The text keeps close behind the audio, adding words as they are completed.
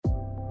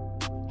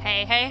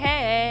Hey, hey,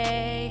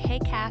 hey. Hey,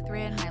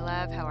 Catherine, my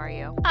love. How are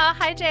you?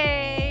 Hi,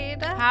 Jade.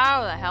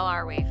 How the hell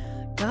are we?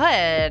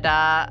 Good.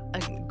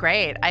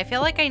 Great. I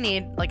feel like I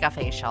need like a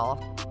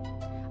facial.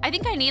 I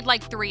think I need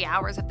like 3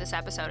 hours of this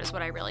episode is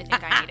what I really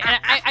think I need. And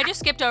I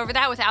just skipped over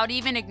that without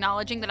even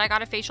acknowledging that I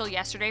got a facial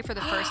yesterday for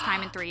the first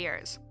time in 3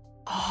 years.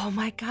 Oh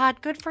my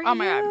God. Good for you. Oh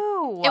my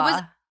God. It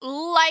was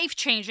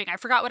life-changing. I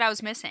forgot what I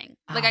was missing.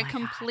 Like, I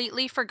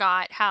completely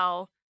forgot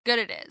how good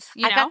it is.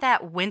 You know? I got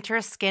that winter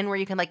skin where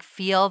you can like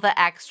feel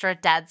the extra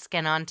dead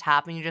skin on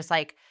top, and you're just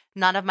like,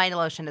 none of my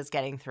lotion is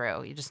getting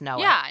through. You just know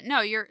it. Yeah, no,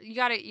 you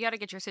gotta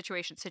get your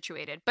situation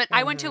situated. But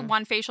I went to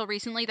one facial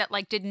recently that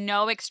like did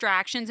no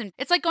extractions, and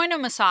it's like going to a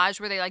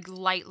massage where they like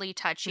lightly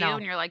touch you,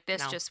 and you're like,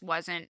 this just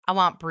wasn't. I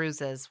want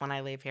bruises when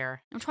I leave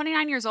here. I'm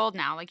 29 years old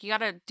now. Like, you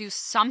gotta do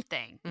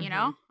something, you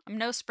know? I'm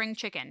no spring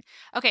chicken.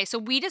 Okay, so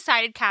we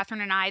decided,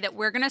 Catherine and I, that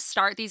we're gonna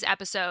start these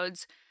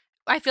episodes.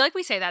 I feel like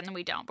we say that and then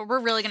we don't, but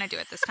we're really gonna do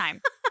it this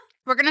time.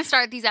 We're gonna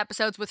start these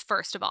episodes with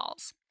first of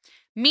alls.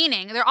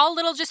 Meaning, they're all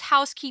little just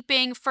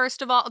housekeeping,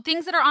 first of all,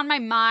 things that are on my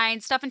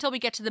mind, stuff until we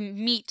get to the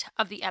meat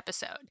of the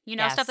episode. You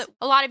know, stuff that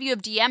a lot of you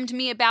have DM'd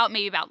me about,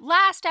 maybe about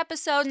last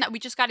episode, and that we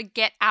just got to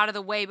get out of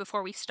the way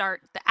before we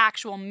start the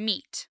actual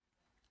meat.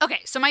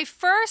 Okay, so my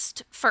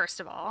first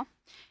of all,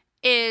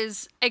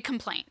 is a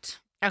complaint.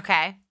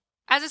 Okay.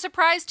 As a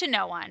surprise to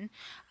no one,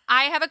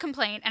 I have a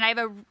complaint, and I have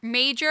a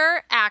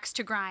major axe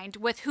to grind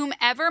with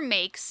whomever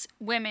makes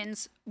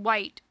women's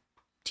white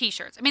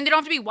t-shirts. I mean, they don't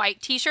have to be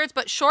white t-shirts,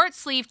 but short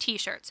sleeve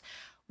t-shirts.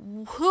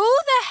 Who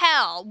the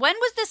hell, when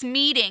was this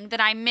meeting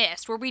that I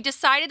missed where we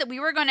decided that we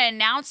were going to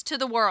announce to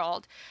the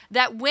world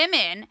that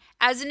women,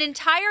 as an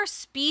entire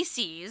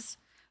species,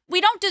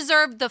 we don't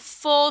deserve the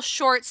full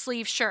short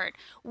sleeve shirt.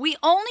 We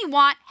only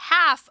want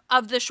half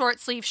of the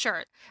short sleeve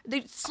shirt.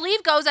 The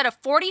sleeve goes at a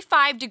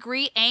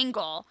 45-degree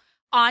angle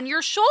on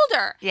your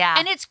shoulder. Yeah.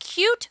 And it's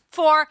cute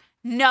for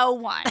no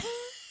one.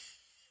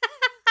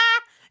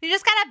 You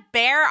just got a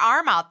bare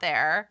arm out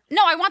there.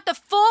 No, I want the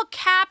full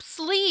cap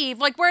sleeve,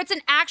 like where it's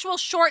an actual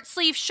short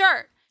sleeve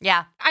shirt.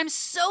 Yeah. I'm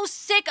so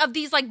sick of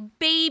these like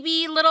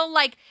baby little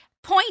like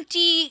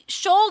pointy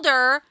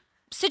shoulder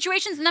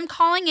situations and them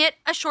calling it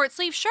a short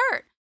sleeve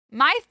shirt.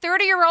 My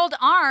 30-year-old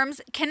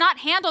arms cannot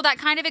handle that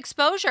kind of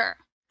exposure.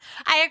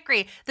 I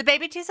agree. The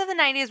baby tees of the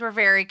 90s were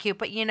very cute,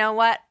 but you know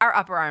what? Our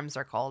upper arms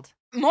are cold.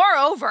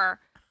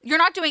 Moreover, you're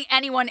not doing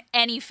anyone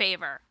any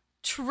favor.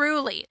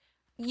 Truly.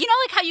 You know,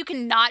 like how you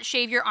cannot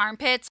shave your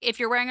armpits if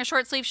you're wearing a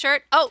short sleeve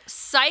shirt? Oh,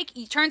 psych.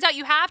 Turns out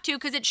you have to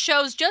because it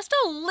shows just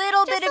a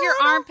little bit of your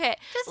armpit.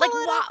 Like,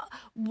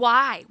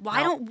 why?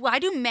 Why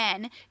do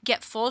men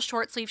get full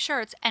short sleeve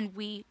shirts and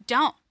we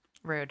don't?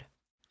 Rude.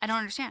 I don't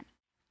understand.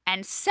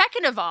 And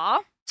second of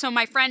all, so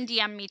my friend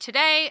DM'd me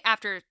today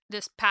after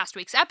this past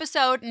week's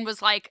episode and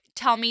was like,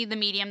 tell me the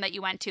medium that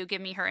you went to.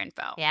 Give me her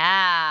info.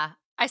 Yeah.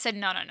 I said,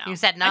 no. You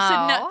said no. I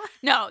said,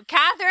 no.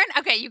 Catherine,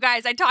 okay, you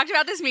guys, I talked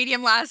about this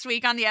medium last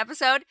week on the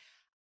episode.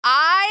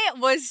 I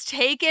was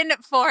taken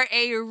for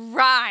a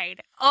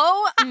ride.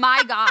 Oh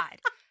my God.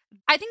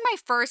 I think my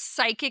first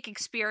psychic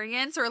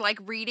experience or like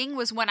reading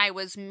was when I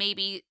was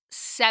maybe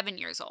 7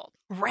 years old.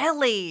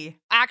 Really?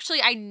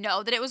 Actually, I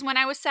know that it was when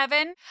I was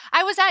 7.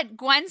 I was at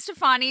Gwen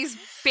Stefani's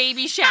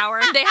baby shower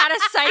and they had a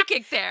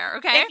psychic there,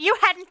 okay? If you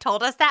hadn't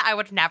told us that, I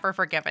would have never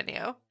forgiven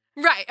you.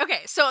 Right.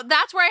 Okay. So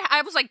that's where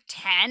I was like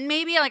 10,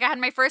 maybe. Like I had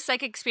my first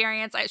psychic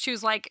experience. She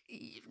was like,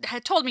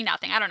 had told me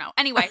nothing. I don't know.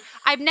 Anyway,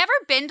 I've never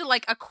been to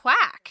like a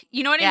quack.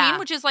 You know what I mean?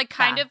 Which is like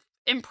kind of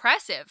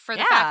impressive for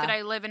the fact that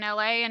I live in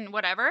LA and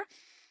whatever.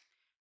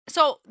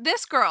 So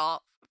this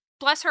girl,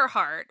 bless her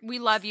heart. We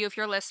love you if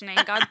you're listening.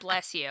 God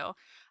bless you.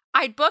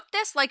 I booked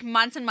this like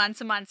months and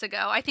months and months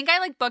ago. I think I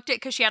like booked it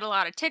because she had a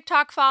lot of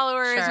TikTok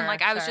followers and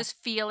like I was just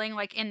feeling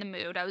like in the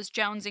mood. I was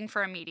jonesing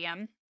for a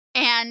medium.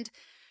 And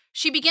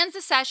she begins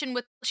the session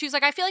with, she was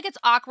like, I feel like it's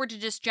awkward to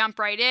just jump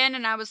right in.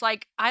 And I was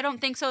like, I don't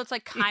think so. It's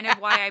like kind of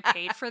why I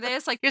paid for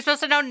this. Like, you're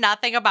supposed to know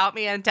nothing about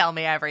me and tell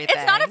me everything.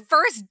 It's not a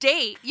first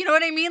date. You know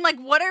what I mean? Like,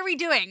 what are we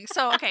doing?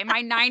 So, okay,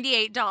 my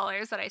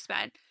 $98 that I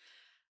spent.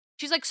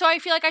 She's like, so I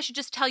feel like I should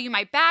just tell you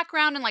my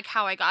background and like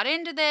how I got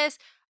into this.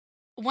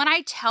 When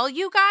I tell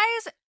you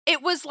guys,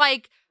 it was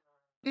like,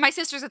 my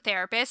sister's a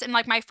therapist, and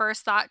like my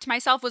first thought to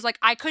myself was like,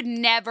 I could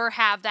never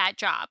have that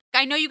job.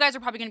 I know you guys are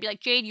probably going to be like,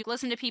 Jade, you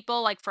listen to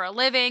people like for a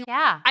living.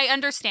 Yeah. I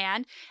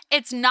understand.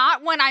 It's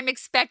not when I'm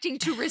expecting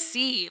to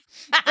receive.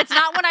 It's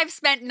not when I've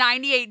spent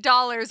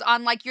 $98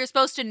 on like, you're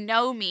supposed to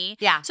know me.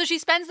 Yeah. So she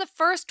spends the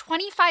first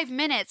 25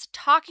 minutes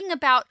talking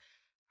about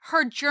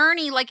her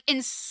journey like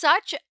in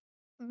such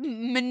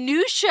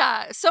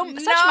minutia, such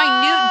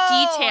minute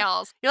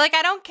details. You're like,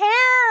 I don't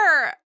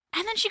care.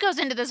 And then she goes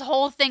into this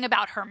whole thing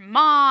about her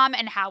mom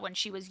and how when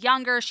she was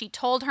younger, she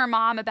told her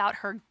mom about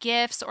her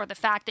gifts or the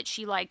fact that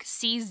she like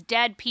sees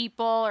dead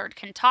people or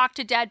can talk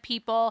to dead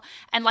people.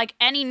 And like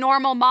any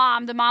normal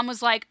mom, the mom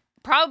was like,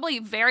 probably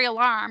very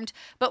alarmed,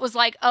 but was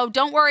like, oh,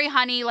 don't worry,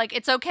 honey. Like,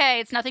 it's okay.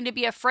 It's nothing to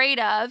be afraid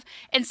of.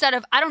 Instead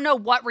of, I don't know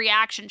what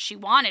reaction she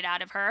wanted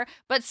out of her,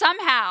 but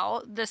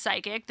somehow the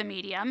psychic, the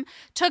medium,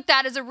 took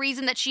that as a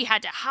reason that she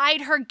had to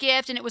hide her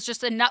gift. And it was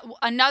just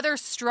another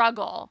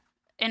struggle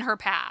in her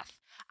path.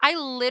 I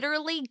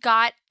literally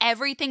got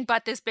everything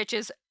but this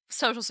bitch's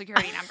social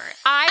security number.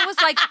 I was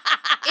like,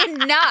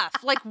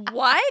 enough. Like,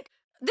 what?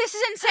 This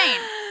is insane.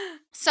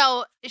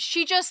 So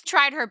she just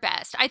tried her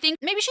best. I think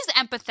maybe she's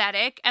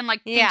empathetic and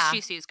like thinks she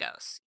sees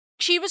ghosts.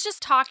 She was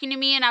just talking to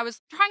me and I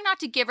was trying not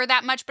to give her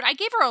that much, but I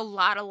gave her a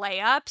lot of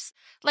layups.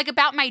 Like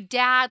about my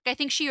dad, I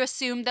think she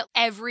assumed that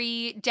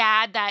every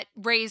dad that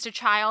raised a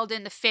child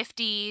in the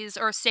 50s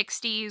or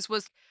 60s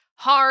was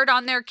hard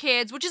on their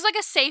kids, which is like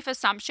a safe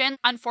assumption.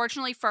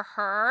 Unfortunately for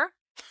her,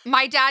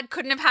 my dad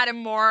couldn't have had a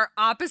more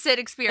opposite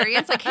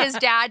experience. Like his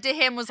dad to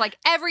him was like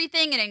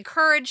everything and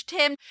encouraged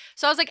him.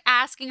 So I was like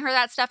asking her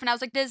that stuff and I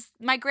was like, does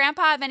my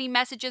grandpa have any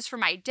messages for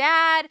my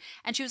dad?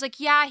 And she was like,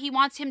 yeah, he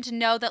wants him to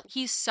know that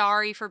he's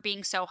sorry for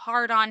being so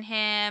hard on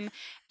him.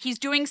 He's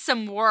doing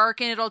some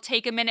work and it'll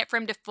take a minute for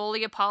him to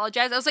fully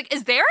apologize. I was like,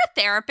 is there a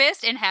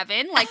therapist in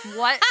heaven? Like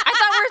what? I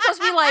thought we were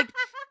supposed to be like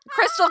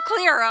crystal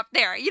clear up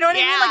there. You know what I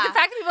mean? Like the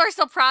fact that people are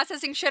still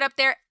processing shit up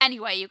there.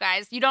 Anyway, you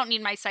guys, you don't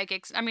need my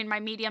my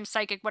medium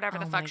psychic, whatever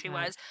the fuck she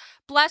was.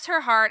 Bless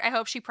her heart. I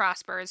hope she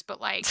prospers. But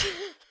like,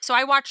 so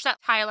I watched that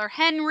Tyler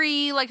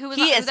Henry, like who was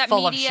that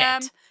full medium.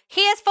 Of shit.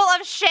 He is full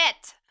of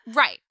shit.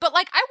 Right. But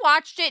like I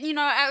watched it and, you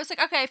know, I was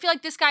like, okay, I feel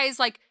like this guy is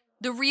like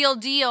the real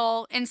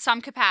deal in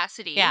some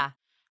capacity. Yeah.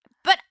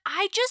 But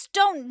I just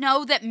don't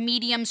know that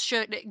mediums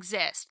should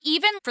exist.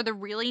 Even for the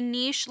really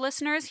niche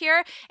listeners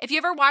here, if you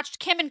ever watched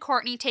Kim and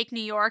Courtney Take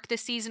New York, the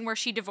season where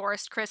she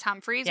divorced Chris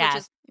Humphries, which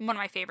is one of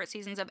my favorite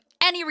seasons of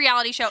any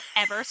reality show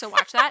ever, so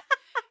watch that.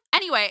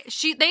 Anyway,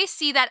 they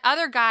see that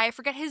other guy, I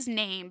forget his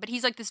name, but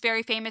he's like this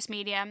very famous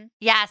medium.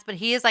 Yes, but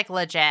he is like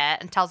legit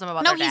and tells them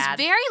about their dad. No, he's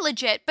very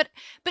legit, but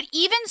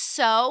even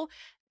so,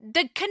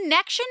 the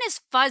connection is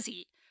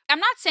fuzzy. I'm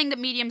not saying that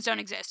mediums don't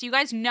exist. You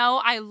guys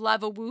know I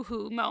love a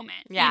woohoo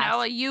moment. Yes. You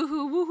know, a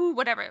yoo-hoo, woohoo,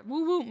 whatever,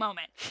 woo-hoo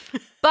moment.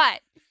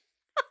 But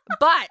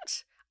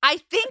I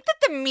think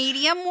that the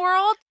medium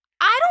world,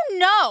 I don't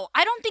know.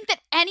 I don't think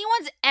that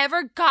anyone's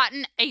ever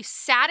gotten a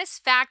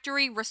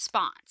satisfactory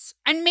response.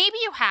 And maybe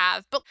you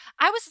have, but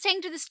I was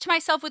saying to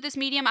myself with this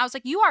medium, I was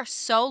like, you are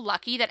so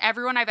lucky that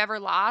everyone I've ever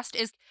lost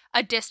is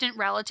a distant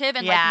relative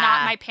and like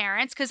not my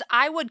parents, because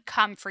I would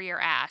come for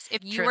your ass if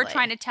you were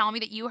trying to tell me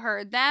that you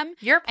heard them.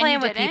 You're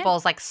playing with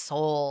people's like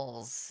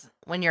souls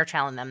when you're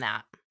telling them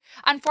that.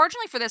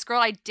 Unfortunately for this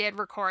girl, I did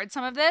record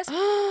some of this.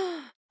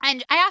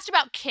 And I asked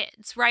about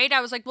kids, right?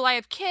 I was like, well, I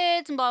have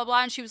kids and blah, blah,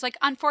 blah. And she was like,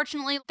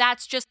 unfortunately,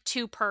 that's just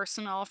too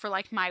personal for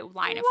like my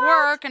line of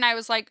work. And I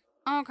was like,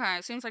 okay,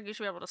 seems like you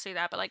should be able to see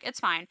that, but like, it's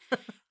fine.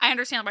 I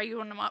understand why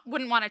you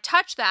wouldn't want to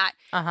touch that.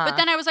 But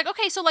then I was like,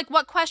 okay, so like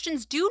what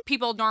questions do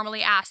people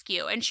normally ask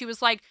you? And she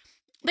was like,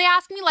 they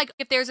asked me like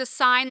if there's a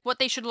sign, what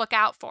they should look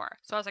out for.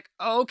 So I was like,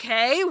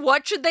 okay,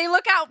 what should I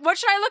look out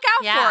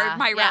for,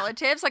 my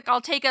relatives? Like,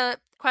 I'll take a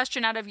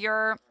question out of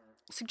your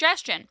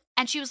suggestion.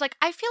 And she was like,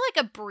 I feel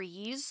like a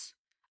breeze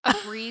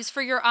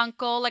for your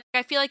uncle. Like,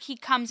 I feel like he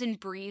comes and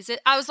breezes.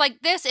 I was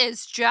like, this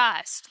is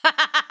just.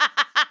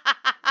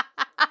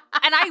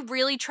 And I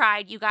really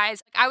tried, you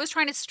guys. I was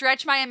trying to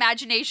stretch my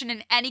imagination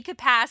in any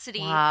capacity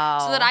so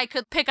that I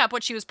could pick up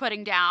what she was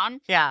putting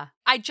down. Yeah.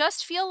 I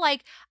just feel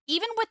like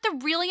even with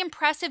the really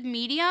impressive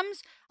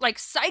mediums, like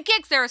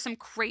psychics, there is some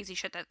crazy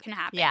shit that can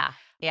happen. Yeah.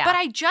 Yeah. But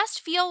I just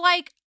feel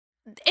like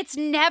it's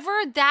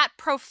never that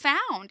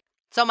profound.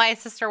 So my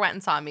sister went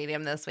and saw a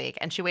medium this week,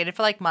 and she waited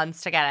for like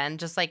months to get in,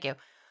 just like you.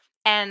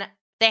 And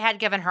they had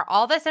given her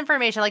all this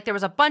information. Like there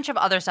was a bunch of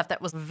other stuff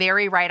that was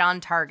very right on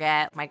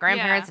target. My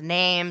grandparents'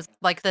 names,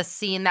 like the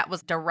scene that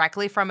was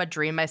directly from a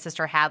dream my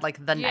sister had,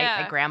 like the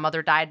night my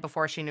grandmother died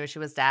before she knew she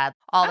was dead.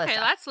 All this stuff.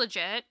 Okay, that's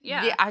legit.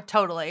 Yeah. Yeah,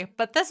 totally.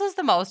 But this was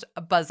the most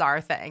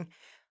bizarre thing.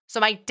 So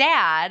my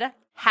dad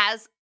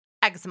has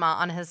eczema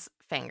on his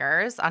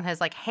fingers, on his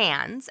like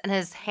hands, and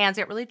his hands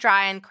get really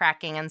dry and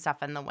cracking and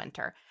stuff in the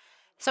winter.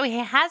 So he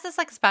has this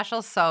like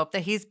special soap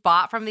that he's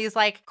bought from these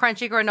like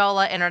crunchy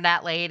granola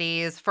internet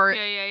ladies for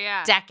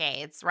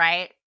decades,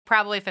 right?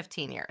 Probably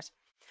 15 years.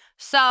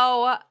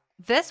 So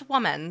this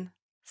woman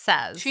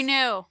says she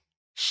knew.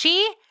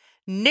 She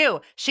knew.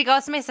 She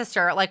goes to my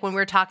sister, like when we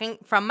were talking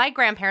from my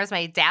grandparents,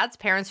 my dad's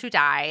parents who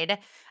died,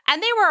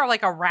 and they were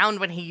like around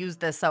when he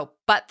used this soap,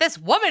 but this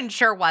woman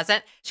sure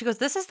wasn't. She goes,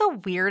 this is the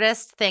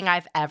weirdest thing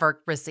I've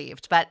ever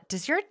received. But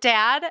does your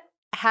dad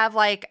have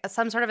like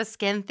some sort of a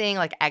skin thing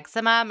like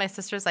eczema? My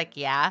sister's like,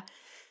 yeah.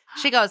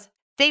 She goes,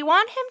 they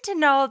want him to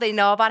know they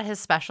know about his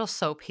special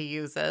soap he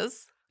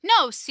uses.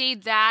 No, see,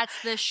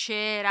 that's the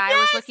shit I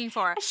was looking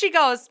for. She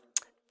goes,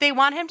 they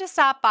want him to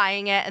stop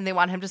buying it and they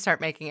want him to start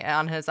making it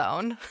on his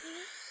own.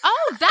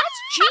 Oh,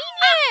 that's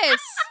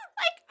genius.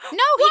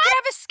 No, he could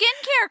have a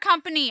skincare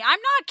company. I'm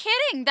not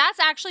kidding. That's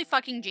actually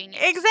fucking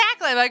genius.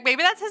 Exactly. Like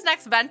maybe that's his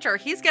next venture.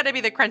 He's going to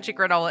be the crunchy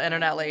granola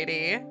internet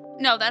lady.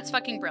 No, that's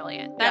fucking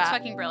brilliant. That's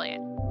fucking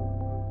brilliant.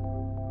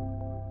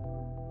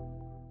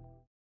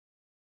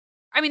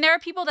 I mean, there are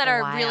people that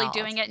are really Wild.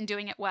 doing it and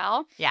doing it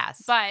well.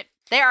 Yes. But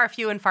they are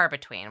few and far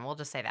between. We'll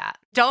just say that.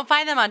 Don't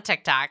find them on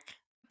TikTok.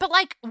 But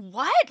like,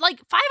 what? Like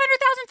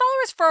 500,000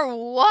 followers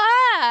for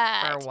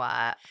what? For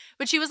what?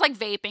 But she was like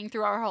vaping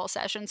through our whole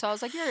session. So I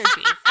was like, you're a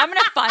G. I'm going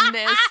to fund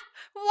this.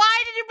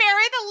 Why did you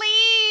bury the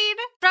lead?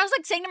 But I was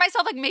like saying to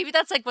myself, like, maybe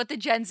that's like what the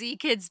Gen Z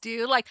kids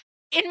do. Like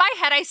in my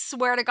head, I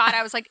swear to God,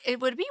 I was like, it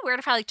would be weird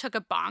if I like took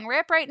a bong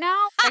rip right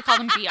now. I call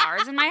them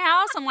BRs in my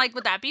house. I'm like,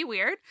 would that be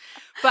weird?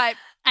 But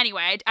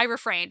anyway, I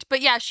refrained.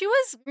 But yeah, she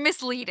was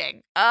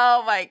misleading.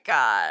 Oh my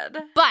God.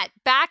 But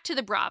back to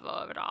the Bravo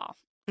of it all.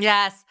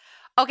 Yes.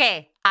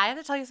 Okay, I have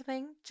to tell you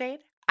something, Jade.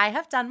 I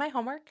have done my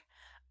homework.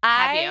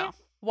 Have you?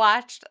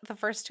 Watched the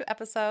first 2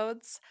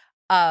 episodes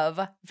of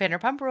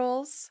Vanderpump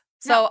Rules.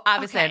 So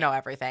obviously I know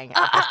everything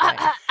at this point.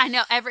 I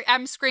know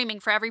I'm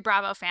screaming for every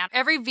Bravo fan,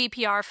 every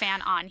VPR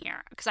fan on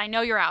here, because I know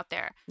you're out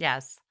there.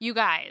 Yes. You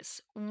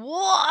guys,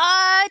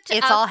 what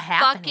it's a all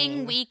happening.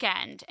 fucking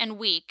weekend and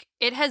week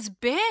it has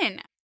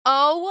been.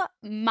 Oh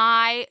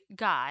my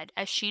God.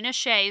 As Sheena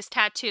Shea's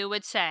tattoo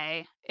would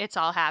say, it's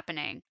all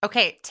happening.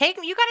 Okay,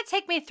 you got to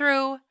take me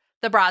through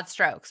the broad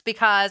strokes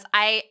because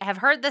I have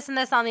heard this and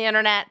this on the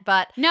internet,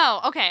 but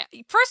no, okay.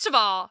 First of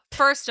all,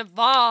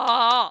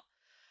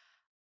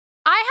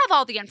 I have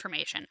all the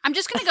information. I'm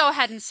just going to go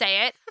ahead and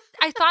say it.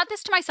 I thought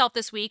this to myself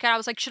this week, and I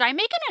was like, should I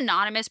make an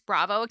anonymous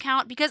Bravo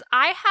account? Because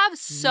I have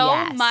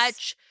so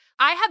much.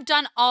 I have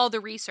done all the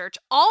research.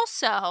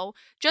 Also,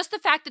 just the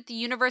fact that the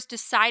universe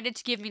decided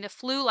to give me the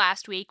flu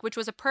last week, which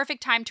was a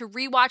perfect time to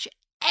rewatch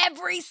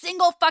every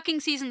single fucking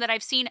season that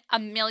I've seen a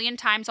million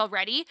times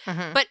already.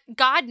 Mm-hmm. But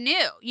God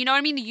knew. You know what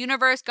I mean? The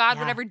universe, God,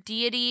 whatever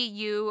deity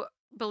you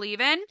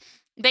believe in,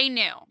 they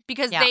knew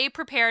because they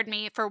prepared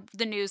me for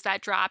the news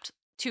that dropped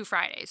 2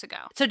 Fridays ago.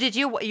 So did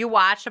you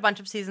watched a bunch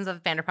of seasons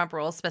of Vanderpump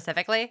Rules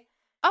specifically?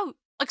 Oh,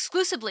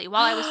 exclusively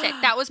while I was sick.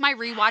 That was my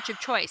rewatch of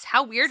choice.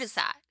 How weird is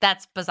that?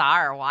 That's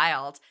bizarre,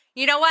 wild.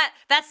 You know what?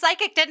 That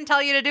psychic didn't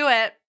tell you to do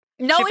it.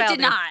 No, it did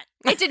not.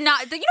 It did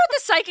not. You know what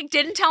the psychic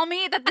didn't tell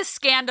me? That the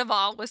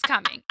Scandival was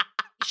coming.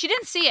 She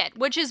didn't see it,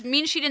 which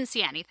means she didn't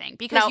see anything.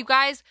 Because you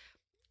guys,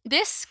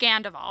 this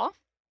Scandival,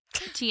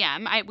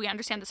 TM, we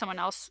understand that someone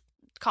else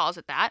calls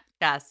it that.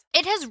 Yes.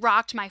 It has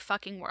rocked my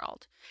fucking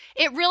world.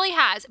 It really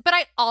has. But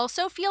I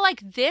also feel like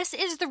this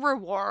is the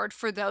reward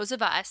for those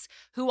of us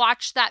who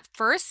watched that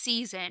first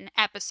season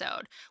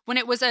episode when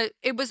it was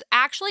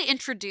actually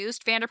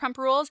introduced, Vanderpump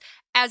Rules,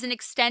 as an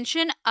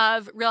extension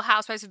of Real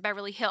Housewives of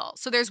Beverly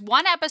Hills. So there's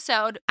one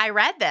episode. I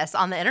read this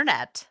on the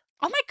internet.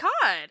 Oh my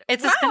God.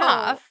 It's a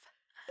spinoff.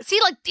 See,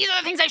 like, these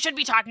are the things I should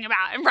be talking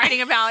about and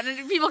writing about,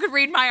 and people could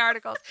read my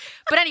articles.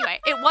 But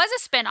anyway, it was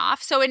a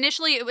spinoff. So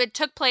initially, it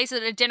took place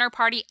at a dinner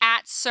party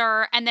at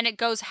SUR, and then it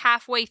goes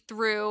halfway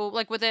through,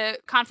 like, with a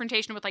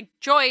confrontation with, like,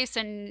 Joyce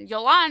and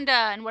Yolanda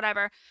and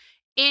whatever,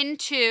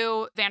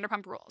 into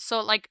Vanderpump Rules.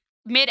 So, like,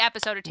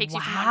 mid-episode, it takes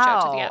you from one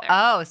show to the other.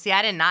 Oh, see,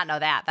 I did not know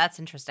that. That's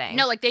interesting.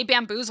 No, like, they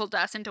bamboozled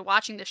us into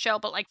watching the show,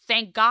 but, like,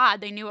 thank God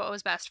they knew what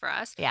was best for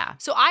us. Yeah.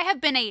 So I have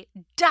been a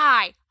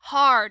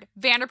die-hard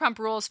Vanderpump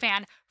Rules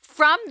fan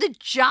from the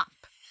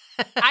jump.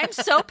 I'm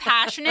so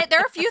passionate. There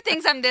are a few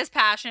things I'm this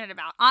passionate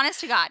about,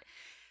 honest to God.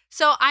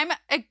 So I'm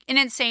an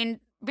insane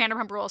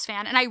Vanderpump Rules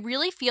fan, and I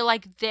really feel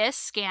like this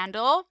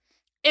scandal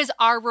is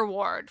our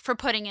reward for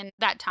putting in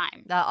that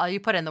time. You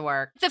put in the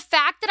work. The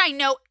fact that I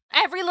know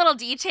every little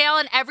detail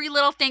and every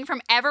little thing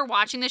from ever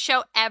watching the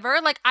show ever,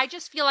 like, I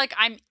just feel like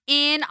I'm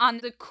in on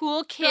the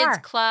cool kids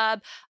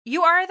club.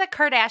 You are the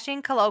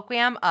Kardashian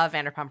colloquium of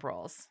Vanderpump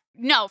Rules.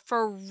 No,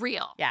 for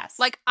real. Yes.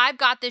 Like, I've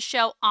got this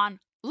show on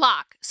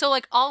lock. So,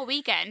 like, all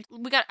weekend,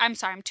 I'm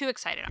sorry, I'm too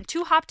excited. I'm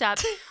too hopped up.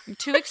 I'm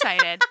too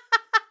excited.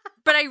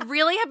 But I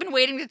really have been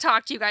waiting to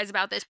talk to you guys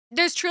about this.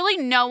 There's truly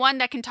no one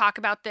that can talk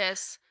about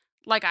this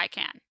like I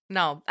can.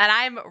 No, and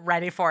I'm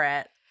ready for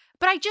it.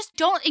 But I just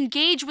don't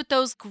engage with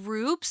those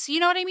groups.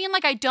 You know what I mean?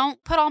 Like, I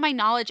don't put all my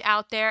knowledge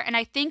out there, and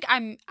I think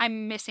I'm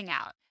missing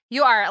out.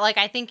 You are. Like,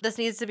 I think this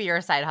needs to be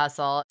your side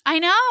hustle. I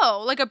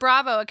know. Like a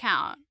Bravo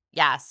account.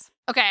 Yes.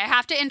 Okay, I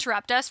have to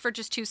interrupt us for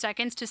just 2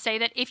 seconds to say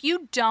that if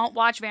you don't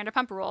watch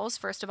Vanderpump Rules,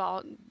 first of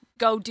all,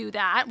 go do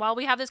that while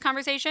we have this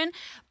conversation.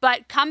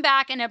 But come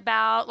back in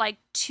about like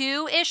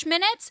 2-ish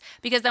minutes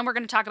because then we're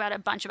going to talk about a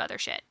bunch of other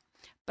shit.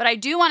 But I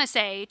do want to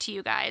say to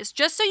you guys,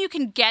 just so you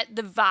can get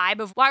the vibe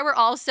of why we're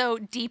all so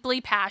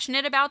deeply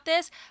passionate about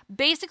this,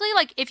 basically,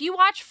 like, if you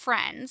watch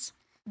Friends,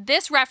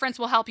 this reference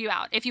will help you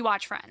out. If you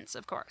watch Friends,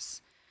 of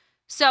course.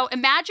 So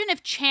imagine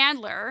if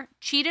Chandler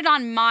cheated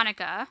on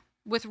Monica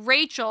with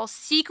Rachel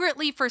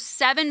secretly for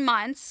 7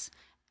 months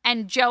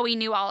and Joey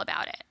knew all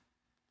about it.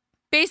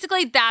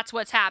 Basically, that's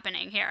what's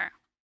happening here.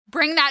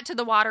 Bring that to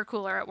the water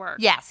cooler at work.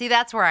 Yeah, see,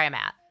 that's where I'm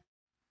at.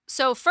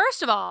 So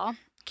first of all,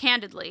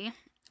 candidly,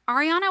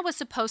 Ariana was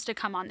supposed to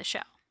come on the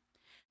show,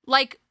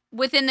 like,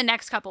 within the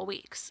next couple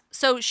weeks.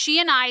 So she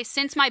and I,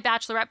 since my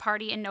bachelorette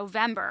party in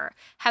November,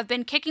 have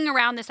been kicking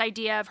around this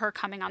idea of her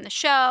coming on the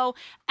show.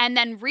 And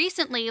then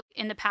recently,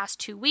 in the past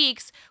 2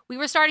 weeks, we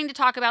were starting to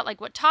talk about,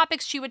 like, what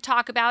topics she would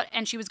talk about,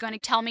 and she was going to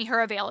tell me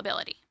her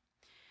availability.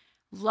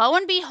 Lo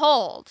and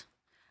behold,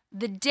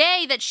 the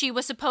day that she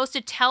was supposed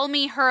to tell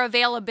me her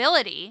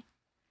availability,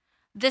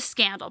 this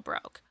scandal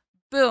broke.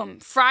 Boom.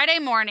 Friday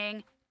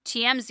morning,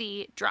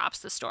 TMZ drops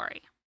the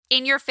story.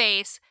 In your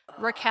face,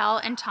 Raquel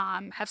and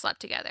Tom have slept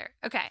together.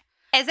 Okay.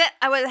 Has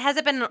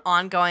it been an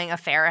ongoing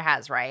affair? It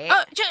has, right?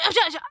 Oh,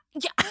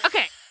 yeah.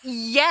 Okay.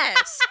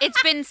 Yes.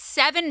 It's been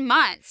 7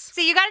 months.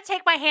 See, you got to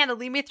take my hand and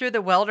lead me through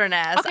the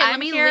wilderness. Okay,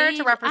 I'm here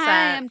to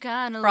represent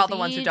for all the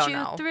ones who don't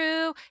know.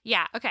 Through.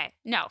 Yeah, okay.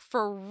 No,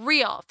 for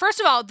real. First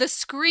of all, the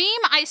scream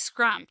I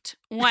scrumped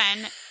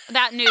when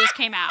that news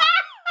came out.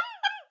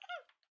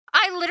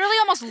 I literally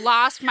almost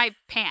lost my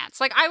pants.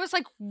 Like, I was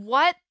like,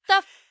 what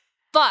the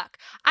fuck?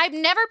 I've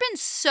never been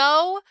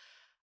so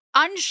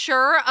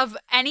unsure of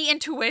any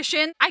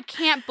intuition. I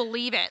can't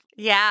believe it.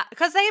 Yeah,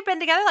 because they've been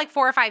together like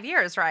 4 or 5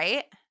 years,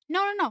 right?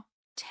 No.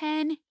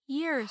 10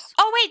 years.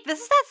 Oh, wait,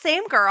 this is that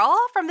same girl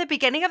from the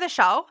beginning of the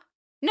show?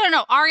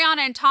 No. Ariana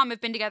and Tom have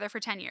been together for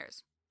 10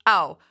 years.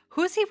 Oh,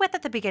 who's he with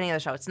at the beginning of the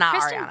show? It's not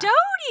Kristen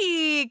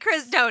Ariana.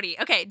 Chris Doty.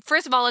 Okay,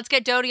 first of all, let's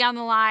get Doty on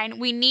the line.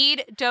 We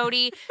need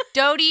Doty.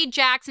 Doty,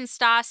 Jax, and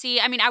Stassi.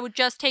 I mean, I would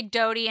just take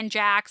Doty and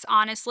Jax,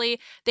 honestly.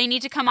 They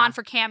need to come on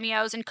for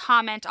cameos and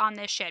comment on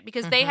this shit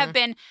because they have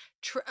been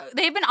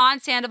they've been on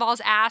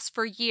Sandoval's ass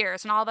for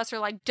years, and all of us are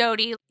like,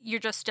 Doty, you're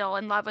just still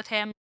in love with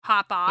him.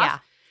 Hop off. Yeah.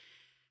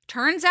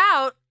 Turns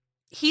out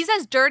he's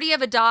as dirty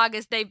of a dog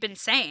as they've been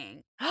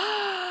saying.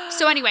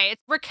 So anyway,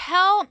 it's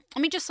Raquel.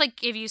 Let me just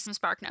give you some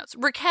spark notes.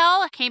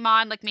 Raquel came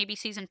on maybe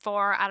season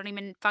 4. I don't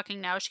even fucking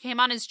know. She came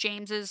on as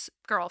James's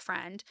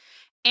girlfriend,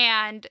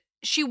 and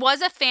she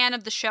was a fan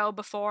of the show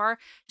before.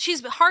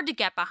 She's hard to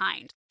get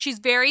behind. She's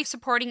very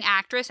supporting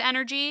actress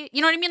energy.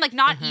 You know what I mean?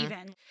 Not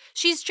even.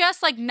 She's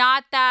just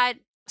not that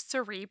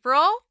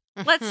cerebral,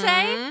 let's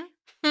say.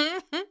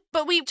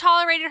 But we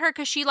tolerated her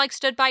because she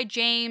stood by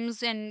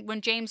James, and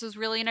when James was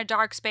really in a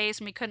dark space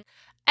and we couldn't.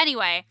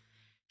 Anyway,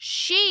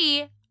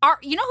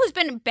 you know who's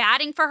been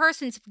batting for her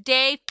since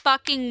day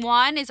fucking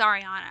one is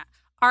Ariana.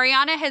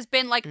 Ariana has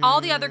been all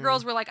the other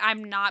girls were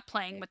I'm not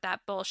playing with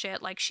that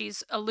bullshit.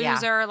 She's a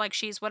loser,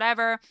 she's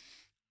whatever.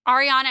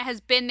 Ariana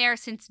has been there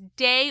since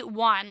day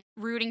one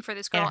rooting for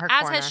this girl,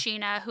 as has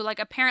Sheena, who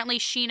apparently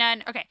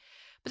Sheena, okay.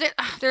 But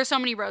there are so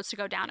many roads to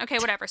go down. Okay,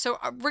 whatever. So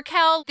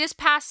Raquel, this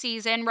past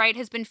season, right,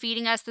 has been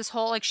feeding us this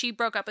whole, she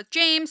broke up with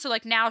James. So,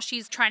 now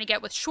she's trying to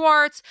get with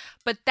Schwartz.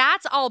 But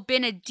that's all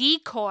been a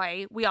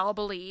decoy, we all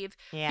believe.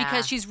 Yeah.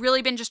 Because she's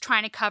really been just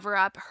trying to cover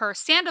up her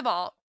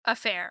Sandoval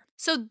affair.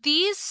 So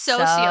these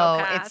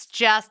sociopaths.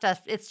 So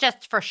it's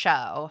just for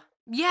show.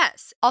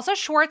 Yes. Also,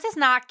 Schwartz is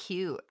not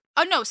cute.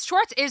 Oh, no,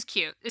 Schwartz is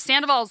cute.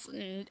 Sandoval's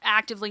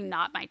actively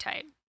not my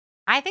type.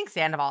 I think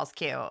Sandoval's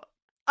cute.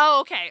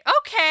 Oh, okay.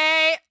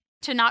 Okay.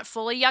 To not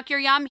fully yuck your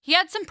yum, he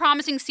had some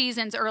promising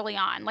seasons early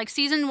on.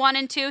 Season 1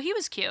 and 2, he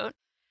was cute.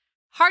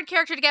 Hard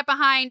character to get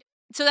behind.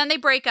 So then they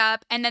break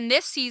up, and then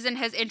this season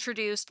has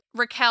introduced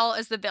Raquel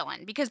as the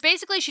villain. Because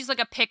basically she's a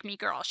pick-me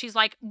girl. She's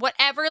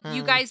whatever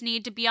you guys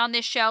need to be on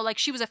this show.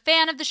 She was a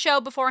fan of the show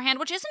beforehand,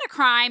 which isn't a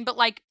crime, but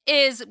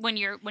is when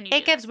you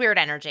It gives weird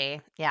energy.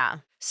 Yeah.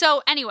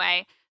 So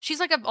anyway, she's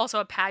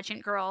also a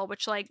pageant girl,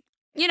 which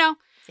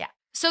Yeah.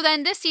 So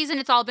then this season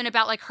it's all been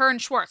about her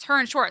and Schwartz.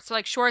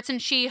 So Schwartz and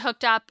she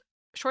hooked up.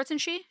 Schwartz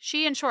and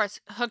she and Schwartz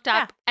hooked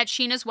up at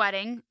Sheena's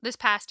wedding this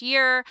past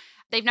year.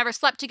 They've never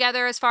slept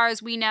together as far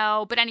as we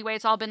know. But anyway,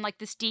 it's all been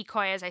this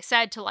decoy, as I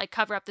said, to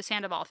cover up the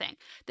Sandoval thing.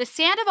 The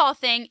Sandoval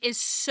thing is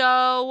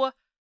so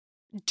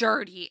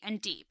dirty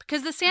and deep.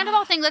 Because the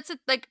Sandoval thing,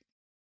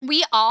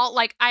 we all,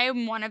 I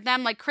am one of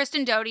them.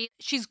 Kristen Doty,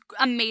 she's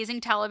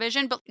amazing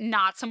television, but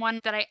not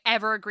someone that I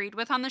ever agreed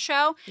with on the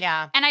show.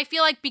 Yeah. And I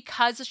feel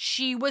because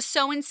she was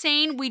so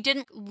insane, we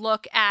didn't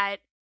look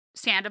at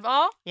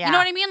Sandoval. Yeah. You know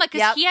what I mean?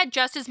 Because he had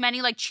just as many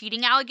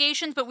cheating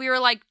allegations, but we were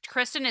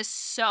Kristen is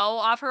so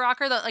off her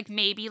rocker that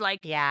maybe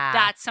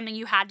that's something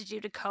you had to do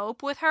to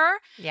cope with her.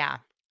 Yeah.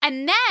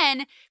 And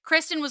then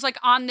Kristen was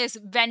on this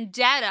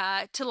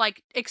vendetta to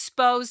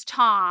expose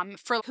Tom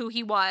for who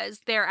he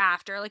was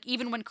thereafter.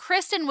 Even when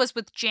Kristen was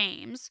with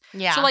James.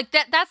 Yeah. So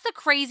that's the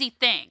crazy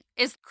thing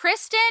is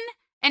Kristen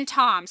and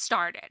Tom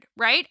started,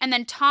 right? And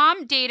then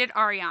Tom dated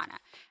Ariana.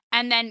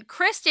 And then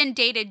Kristen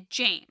dated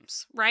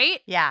James,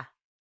 right? Yeah.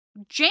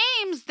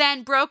 James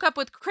then broke up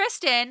with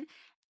Kristen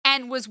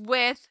and was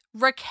with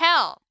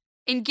Raquel,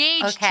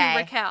 engaged to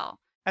Raquel.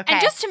 Okay.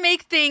 And just to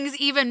make things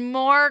even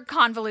more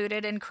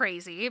convoluted and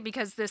crazy,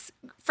 because this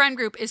friend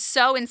group is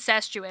so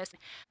incestuous,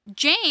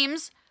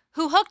 James,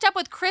 who hooked up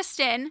with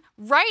Kristen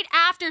right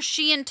after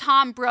she and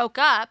Tom broke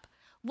up,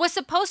 was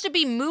supposed to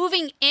be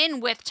moving in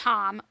with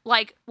Tom,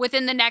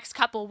 within the next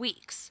couple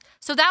weeks.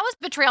 So that was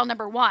betrayal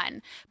number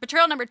 1.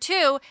 Betrayal number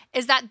 2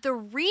 is that the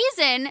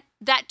reason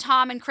that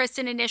Tom and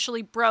Kristen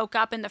initially broke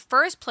up in the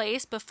first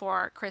place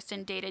before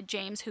Kristen dated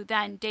James, who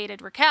then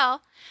dated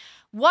Raquel,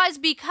 was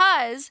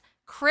because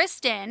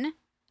Kristen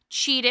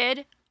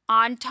cheated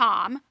on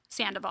Tom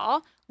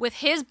Sandoval with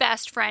his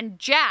best friend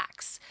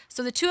Jax.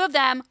 So the two of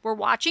them were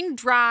watching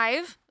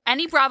Drive.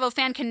 Any Bravo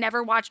fan can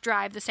never watch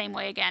Drive the same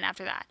way again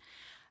after that.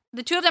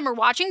 The two of them were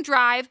watching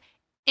Drive,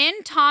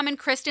 in Tom and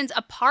Kristen's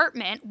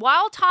apartment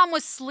while Tom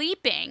was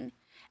sleeping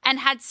and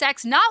had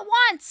sex not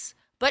once,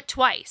 but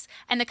twice.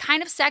 And the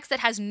kind of sex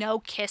that has no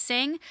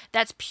kissing,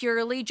 that's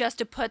purely just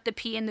to put the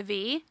P in the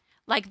V,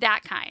 like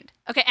that kind.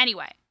 Okay,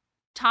 anyway.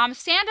 Tom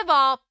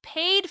Sandoval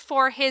paid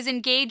for his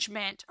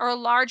engagement, or a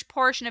large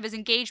portion of his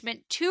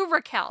engagement, to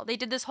Raquel. They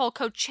did this whole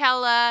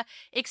Coachella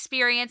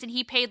experience, and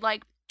he paid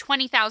like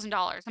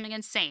 $20,000, something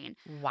insane.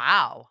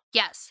 Wow.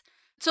 Yes.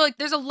 So, like,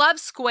 there's a love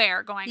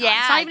square going on.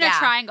 It's not even a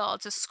triangle.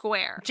 It's a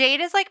square.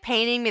 Jade is, like,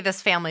 painting me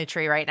this family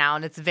tree right now,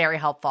 and it's very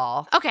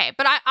helpful. Okay,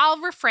 but I'll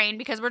refrain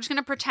because we're just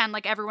going to pretend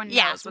like everyone knows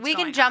what's going on. Yes,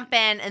 we can jump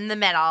in the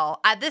middle.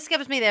 This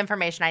gives me the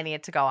information I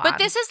need to go on. But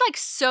this is, like,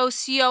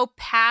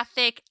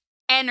 sociopathic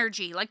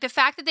energy. Like, the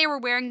fact that they were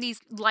wearing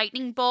these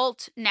lightning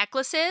bolt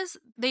necklaces.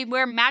 They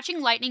wear matching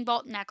lightning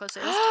bolt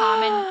necklaces,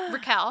 Tom and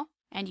Raquel.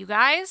 And you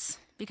guys,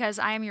 because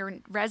I am your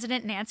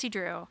resident Nancy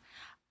Drew,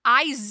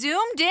 I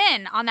zoomed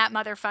in on that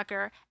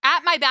motherfucker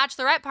at my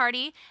bachelorette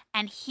party,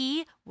 and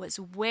he was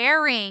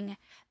wearing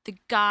the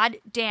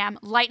goddamn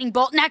lightning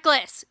bolt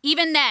necklace.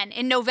 Even then,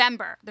 in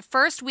November, the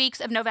first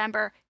weeks of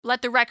November,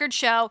 let the record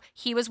show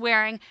he was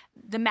wearing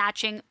the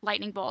matching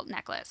lightning bolt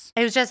necklace.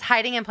 It was just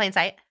hiding in plain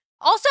sight.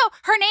 Also,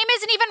 her name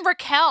isn't even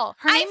Raquel.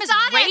 Her name is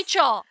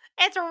Rachel.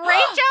 It's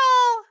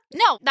Rachel.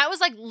 No, that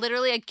was like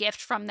literally a gift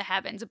from the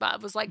heavens above.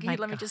 It was like, hey,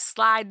 let me just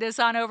slide this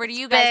on over to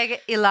you guys. Big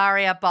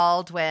Hilaria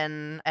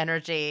Baldwin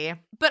energy.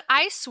 But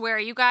I swear,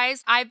 you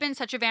guys, I've been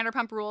such a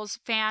Vanderpump Rules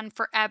fan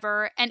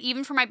forever. And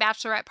even for my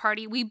bachelorette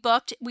party, we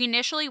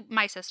initially,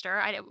 my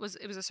sister, it was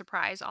a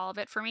surprise, all of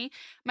it for me.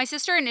 My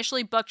sister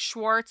initially booked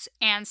Schwartz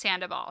and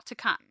Sandoval to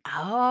come.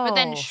 Oh. But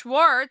then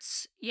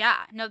Schwartz,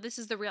 this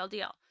is the real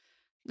deal.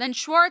 Then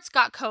Schwartz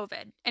got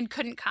COVID and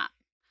couldn't come.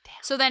 Damn.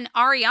 So then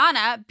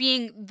Ariana,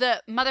 being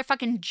the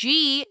motherfucking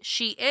G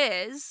she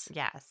is,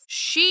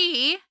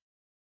 she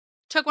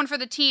took one for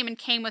the team and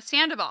came with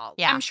Sandoval.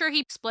 Yeah. I'm sure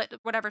he split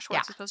whatever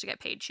Schwartz was supposed to get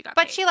paid. She got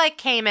paid. But she like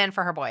came in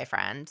for her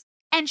boyfriend.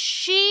 And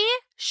she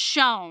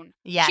shone.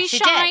 Yeah, she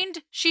shined.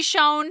 Did. She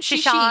shone. She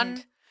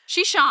shined.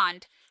 She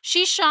shined.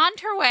 She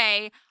shined her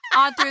way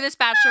on through this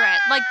bachelorette.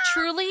 Like,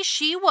 truly,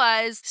 she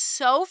was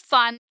so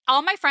fun.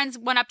 All my friends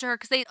went up to her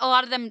because a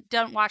lot of them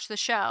don't watch the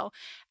show.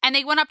 And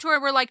they went up to her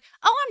and were like,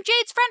 oh, I'm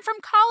Jade's friend from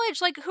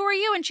college. Like, who are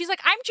you? And she's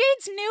like, I'm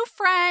Jade's new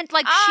friend.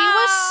 Like, she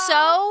was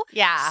so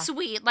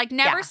sweet. Like,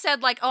 never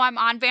said, like, oh, I'm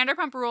on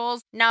Vanderpump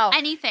Rules. No.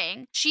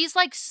 Anything. She's,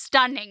 like,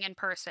 stunning in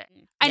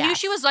person. I knew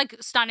she was, like,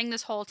 stunning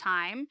this whole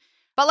time.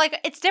 But, like,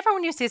 it's different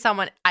when you see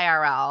someone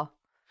IRL.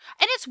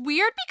 And it's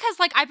weird because,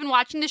 like, I've been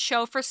watching the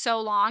show for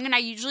so long, and I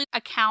usually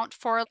account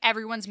for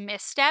everyone's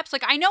missteps.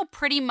 Like, I know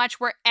pretty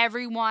much where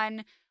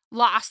everyone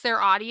lost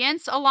their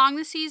audience along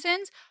the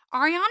seasons.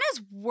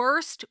 Ariana's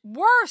worst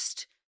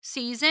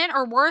season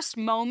or worst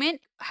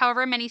moment,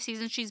 however many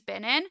seasons she's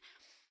been in,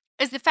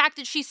 is the fact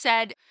that she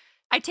said,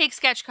 I take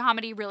sketch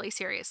comedy really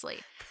seriously.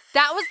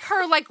 That was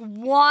her, like,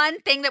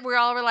 one thing that we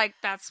all were like,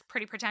 that's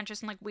pretty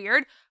pretentious and, like,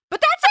 weird. But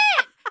that's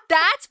it.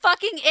 That's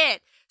fucking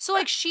it. So,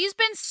 like, she's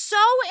been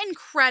so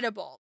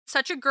incredible.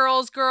 Such a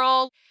girl's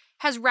girl,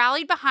 has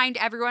rallied behind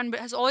everyone, but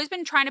has always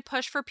been trying to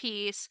push for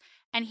peace.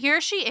 And here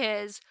she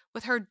is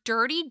with her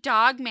dirty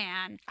dog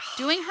man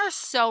doing her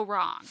so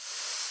wrong.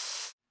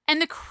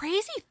 And the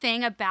crazy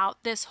thing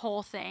about this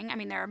whole thing, I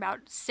mean, there are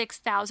about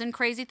 6,000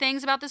 crazy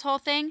things about this whole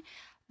thing.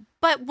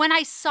 But when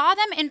I saw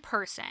them in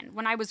person,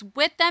 when I was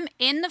with them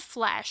in the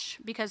flesh,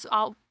 because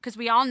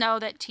we all know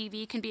that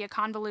TV can be a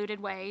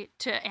convoluted way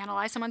to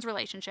analyze someone's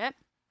relationship,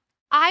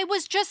 I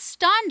was just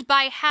stunned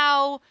by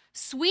how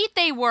sweet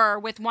they were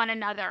with one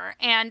another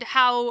and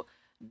how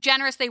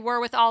generous they were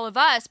with all of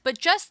us. But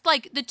just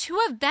like the two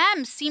of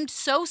them seemed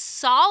so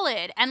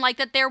solid and like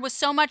that there was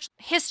so much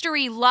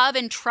history, love,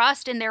 and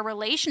trust in their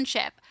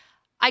relationship.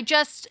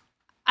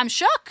 I'm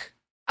shook.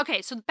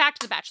 Okay, so back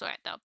to The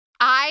Bachelorette though.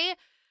 I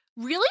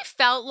really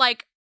felt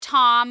like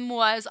Tom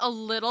was a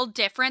little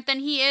different than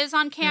he is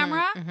on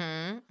camera.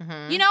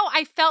 You know,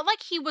 I felt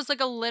like he was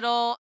like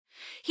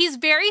he's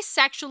very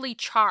sexually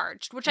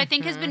charged, which I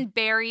think has been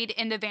buried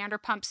in the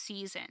Vanderpump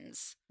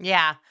seasons.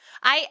 Yeah.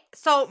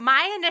 So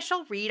my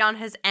initial read on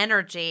his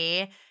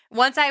energy,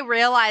 once I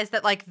realized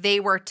that like they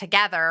were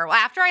together,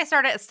 after I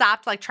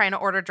stopped like trying to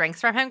order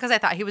drinks from him because I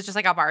thought he was just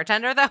like a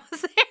bartender that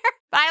was there.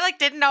 But I like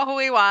didn't know who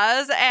he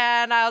was.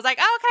 And I was like,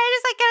 oh, can I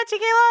just like get a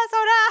tequila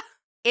soda?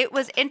 It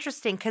was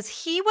interesting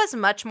because he was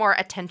much more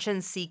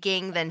attention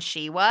seeking than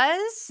she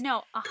was.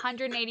 No,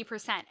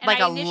 180%. And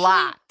like a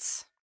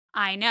lot.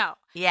 I know.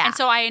 Yeah. And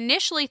so I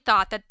initially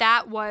thought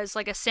that was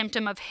like a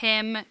symptom of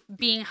him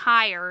being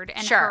hired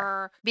and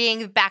her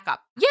being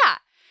backup. Yeah.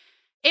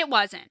 It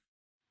wasn't.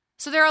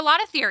 So there are a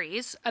lot of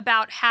theories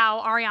about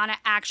how Ariana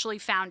actually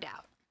found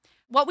out.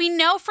 What we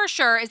know for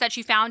sure is that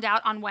she found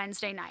out on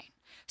Wednesday night.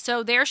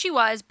 So there she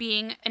was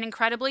being an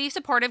incredibly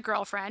supportive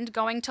girlfriend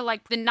going to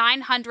like the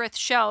 900th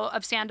show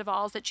of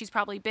Sandoval's that she's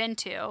probably been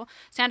to.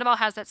 Sandoval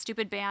has that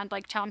stupid band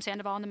like Tell 'em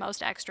Sandoval and the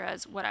Most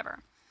Extras, whatever.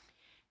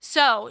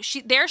 So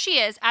there she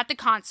is at the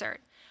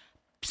concert.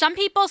 Some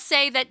people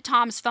say that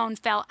Tom's phone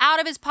fell out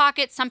of his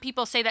pocket. Some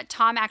people say that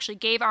Tom actually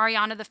gave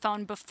Ariana the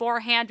phone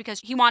beforehand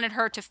because he wanted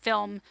her to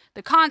film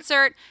the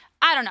concert.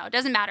 I don't know. It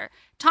doesn't matter.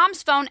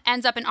 Tom's phone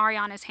ends up in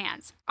Ariana's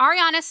hands.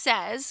 Ariana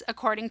says,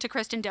 according to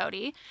Kristen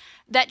Doute,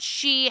 that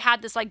she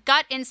had this like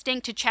gut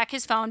instinct to check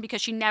his phone because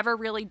she never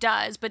really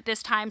does. But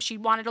this time she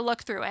wanted to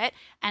look through it.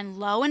 And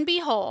lo and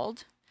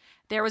behold,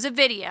 there was a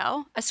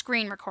video, a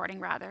screen recording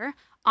rather,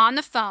 on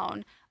the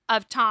phone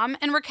of Tom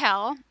and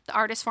Raquel, the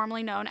artist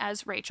formerly known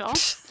as Rachel,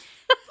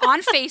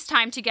 on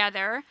FaceTime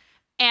together.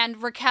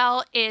 And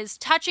Raquel is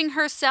touching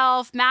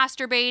herself,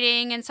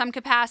 masturbating in some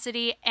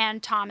capacity,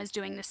 and Tom is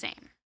doing the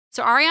same.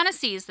 So Ariana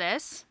sees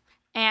this,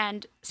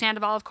 and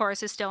Sandoval, of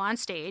course, is still on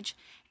stage.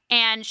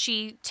 And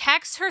she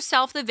texts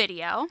herself the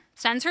video,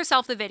 sends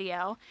herself the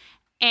video,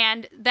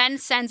 and then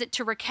sends it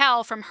to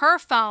Raquel from her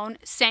phone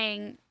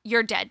saying,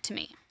 "You're dead to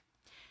me."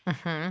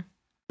 Mm-hmm.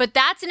 But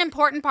that's an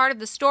important part of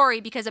the story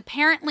because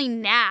apparently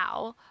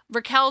now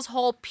Raquel's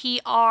whole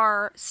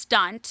PR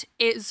stunt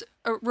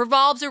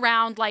revolves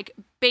around like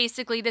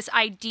basically this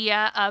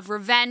idea of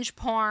revenge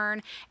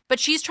porn. But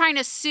she's trying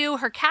to sue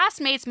her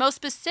castmates. Most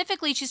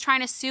specifically, she's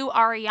trying to sue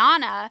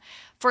Ariana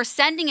for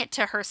sending it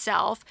to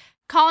herself,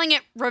 calling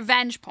it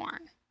revenge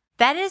porn.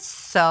 That is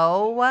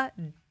so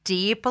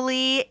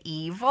deeply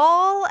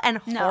evil and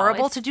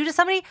horrible to do to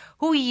somebody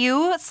who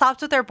you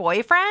slept with their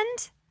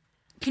boyfriend.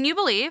 Can you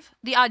believe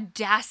the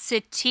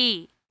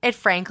audacity? It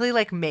frankly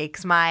like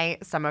makes my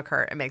stomach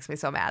hurt. It makes me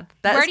so mad.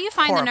 Where do you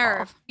find the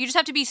nerve? You just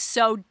have to be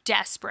so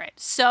desperate,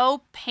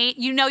 so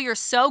you know you're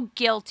so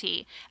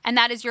guilty, and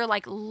that is your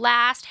like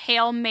last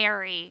Hail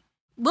Mary.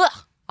 Ugh.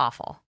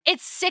 Awful.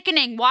 It's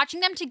sickening watching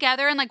them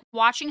together and like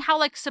watching how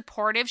like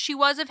supportive she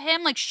was of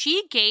him. Like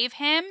she gave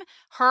him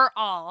her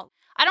all.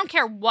 I don't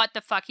care what the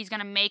fuck he's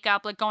going to make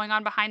up like going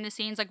on behind the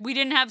scenes. Like we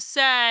didn't have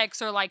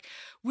sex or like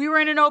we were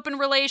in an open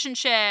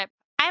relationship.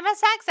 I'm a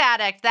sex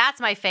addict. That's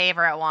my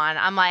favorite one.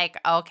 I'm like,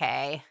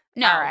 okay.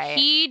 No, all right.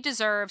 He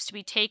deserves to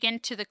be taken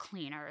to the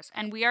cleaners.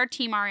 And we are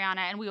Team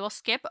Ariana, and we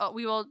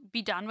will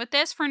be done with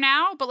this for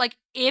now. But like,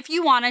 if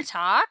you want to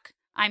talk,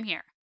 I'm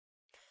here.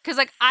 Because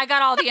like, I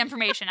got all the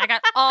information. I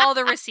got all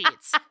the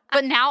receipts.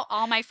 But now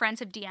all my friends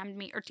have DM'd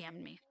me.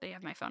 They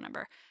have my phone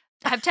number.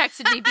 Have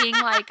texted me being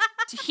like,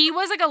 he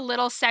was like a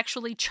little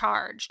sexually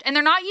charged. And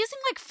they're not using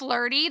like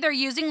flirty. They're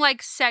using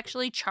like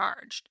sexually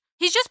charged.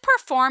 He's just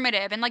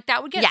performative, and, like,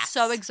 that would get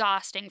so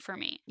exhausting for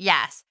me.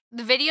 Yes.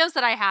 The videos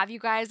that I have, you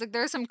guys, like,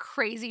 there's some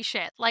crazy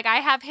shit. Like, I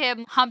have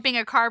him humping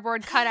a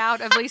cardboard cutout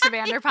of Lisa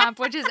Vanderpump,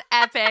 which is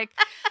epic.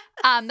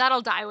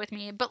 That'll die with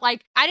me. But,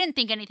 like, I didn't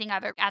think anything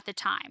of it at the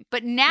time.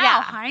 But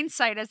now,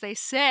 hindsight, as they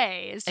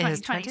say, is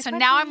 2020. So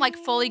now I'm, like,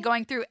 fully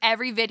going through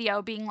every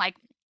video being like,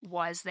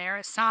 was there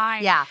a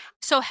sign? Yeah.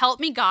 So help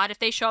me God if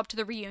they show up to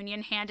the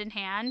reunion hand in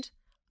hand.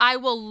 I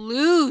will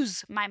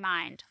lose my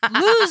mind.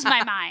 Lose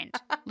my mind.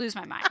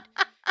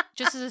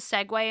 Just as a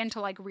segue into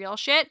like real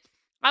shit,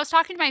 I was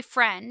talking to my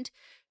friend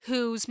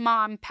whose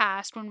mom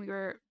passed when we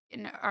were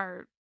in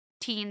our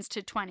teens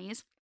to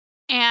 20s.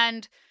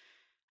 And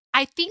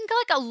I think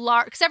like a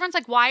lot, because everyone's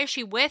like, why is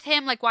she with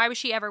him? Like, why was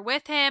she ever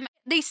with him?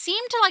 They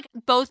seem to like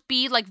both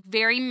be like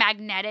very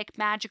magnetic,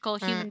 magical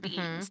human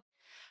beings.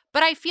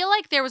 But I feel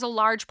like there was a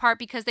large part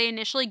because they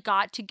initially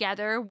got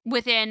together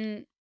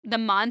within the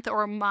month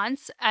or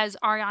months as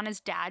Ariana's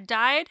dad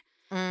died.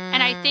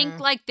 And I think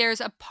like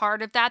there's a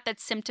part of that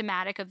that's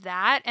symptomatic of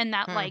that, and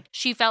that like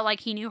she felt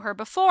like he knew her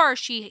before.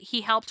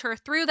 He helped her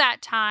through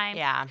that time.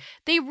 Yeah.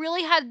 They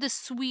really had the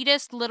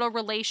sweetest little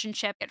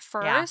relationship at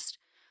first.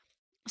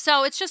 Yeah.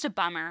 So it's just a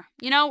bummer.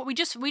 You know, we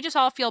just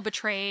all feel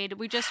betrayed.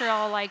 We just are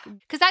all like,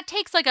 because that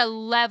takes like a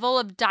level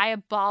of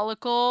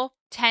diabolical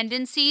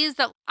tendencies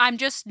that I'm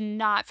just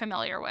not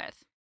familiar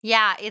with.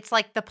 Yeah, it's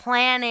like the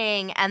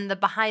planning and the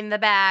behind the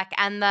back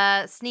and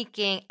the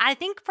sneaking. I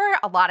think for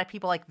a lot of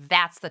people, like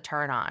that's the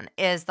turn on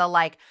is the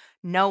like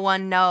no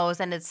one knows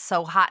and it's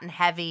so hot and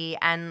heavy.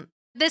 And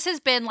this has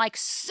been like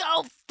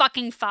so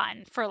fucking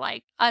fun for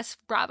like us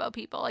Bravo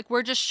people. Like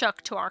we're just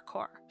shook to our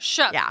core.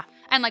 Shook. Yeah.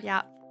 And like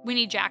we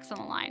need Jax on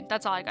the line.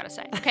 That's all I got to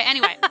say. Okay,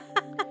 anyway,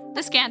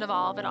 the scandal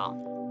of it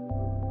all.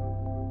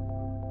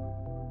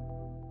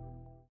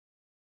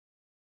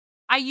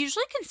 I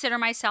usually consider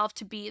myself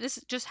to be, this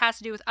just has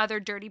to do with other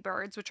dirty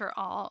birds, which are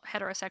all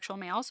heterosexual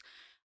males.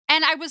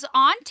 And I was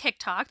on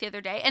TikTok the other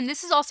day, and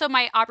this is also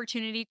my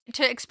opportunity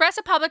to express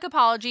a public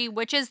apology,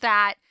 which is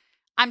that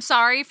I'm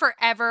sorry for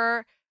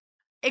ever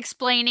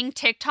explaining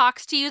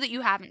TikToks to you that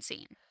you haven't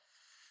seen.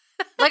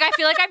 Like, I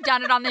feel like I've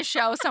done it on this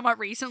show somewhat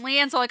recently,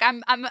 and so like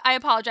I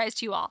apologize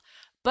to you all.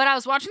 But I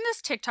was watching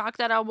this TikTok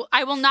that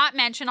I will not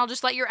mention. I'll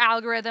just let your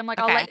algorithm,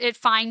 like I'll let it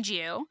find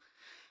you.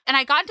 And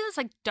I got into this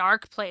like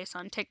dark place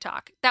on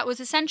TikTok that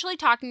was essentially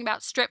talking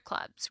about strip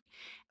clubs.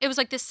 It was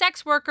like this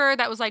sex worker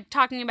that was like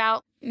talking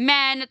about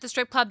men at the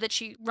strip club that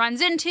she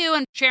runs into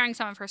and sharing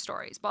some of her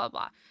stories, blah, blah,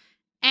 blah.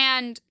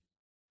 And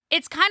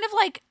it's kind of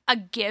like a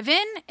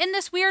given in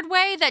this weird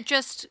way that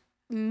just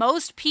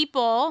most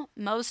people,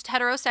 most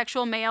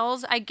heterosexual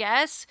males, I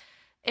guess,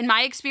 in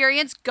my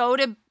experience, go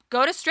to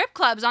strip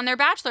clubs on their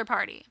bachelor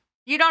party.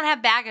 You don't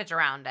have baggage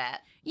around it.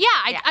 Yeah,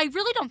 I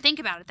really don't think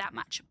about it that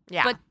much.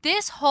 Yeah. But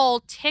this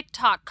whole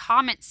TikTok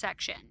comment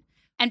section,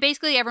 and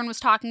basically everyone was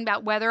talking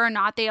about whether or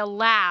not they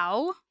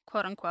allow,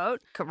 quote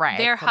unquote,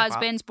 their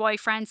husbands,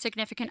 boyfriends,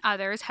 significant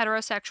others,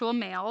 heterosexual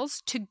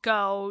males to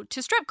go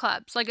to strip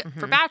clubs, like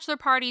for bachelor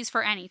parties,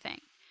 for anything.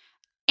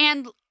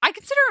 And I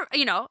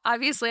consider,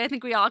 obviously I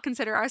think we all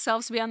consider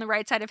ourselves to be on the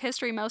right side of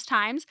history most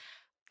times.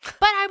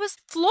 But I was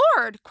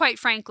floored, quite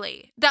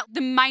frankly, that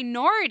the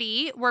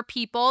minority were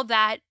people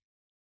that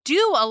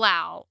do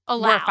allow.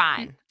 We're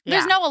fine.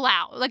 There's no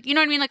allow. Like, you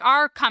know what I mean? Like,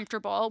 are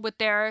comfortable with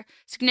their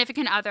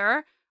significant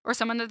other or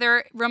someone that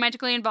they're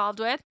romantically involved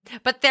with.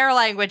 But their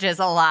languages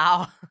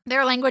allow.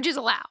 Their languages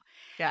allow.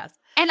 Yes.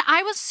 And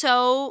I was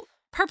so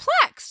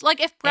perplexed. Like,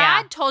 if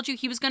Brad told you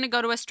he was going to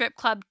go to a strip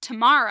club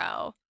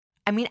tomorrow.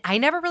 I mean, I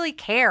never really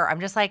care. I'm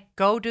just like,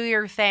 go do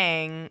your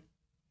thing.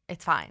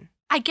 It's fine.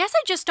 I guess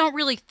I just don't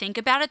really think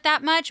about it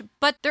that much.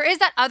 But there is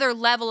that other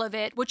level of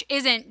it, which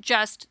isn't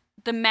just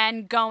the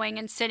men going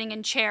and sitting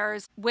in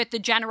chairs with the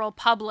general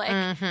public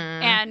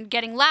and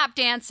getting lap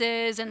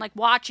dances and like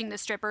watching the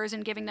strippers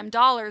and giving them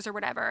dollars or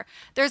whatever.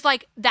 There's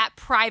like that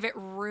private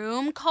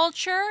room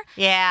culture.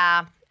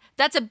 Yeah.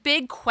 That's a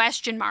big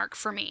question mark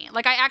for me.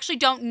 Like, I actually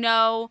don't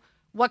know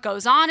what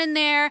goes on in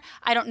there.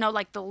 I don't know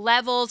like the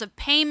levels of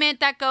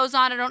payment that goes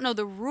on. I don't know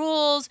the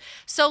rules.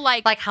 So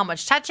like how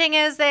much touching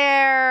is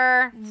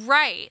there?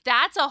 Right.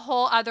 That's a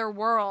whole other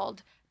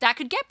world. That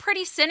could get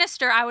pretty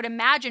sinister, I would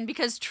imagine,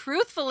 because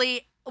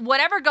truthfully,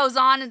 whatever goes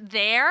on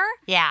there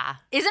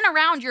isn't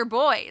around your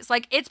boys.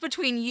 Like, it's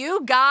between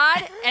you,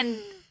 God, and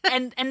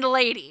the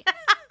lady.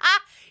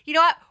 You know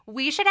what?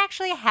 We should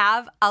actually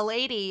have a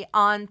lady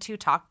on to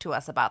talk to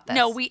us about this.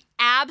 No, we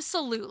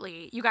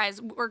absolutely, you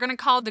guys, we're going to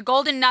call the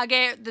Golden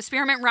Nugget, the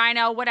Spearmint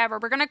Rhino, whatever.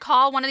 We're going to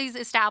call one of these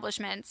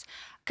establishments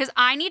because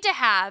I need to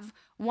have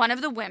one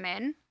of the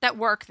women that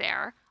work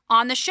there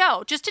on the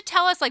show just to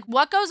tell us like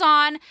what goes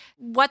on,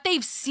 what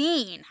they've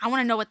seen. I want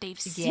to know what they've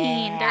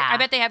seen. I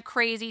bet they have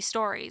crazy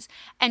stories.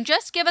 And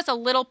just give us a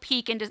little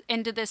peek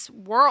into this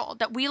world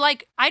that we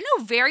like, I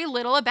know very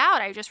little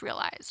about, I just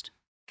realized.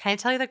 Can I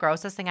tell you the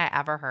grossest thing I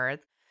ever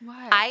heard?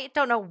 What? I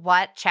don't know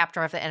what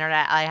chapter of the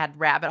internet I had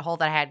rabbit hole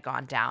that I had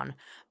gone down,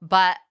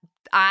 but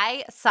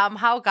I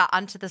somehow got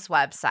onto this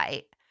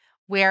website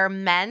where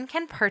men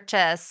can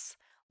purchase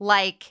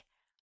like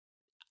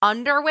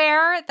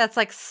underwear that's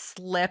like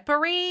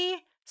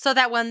slippery so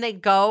that when they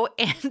go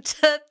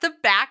into the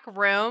back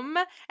room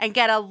and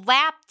get a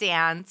lap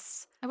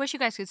dance. I wish you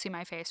guys could see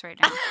my face right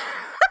now.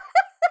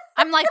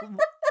 I'm like,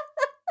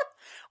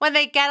 when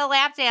they get a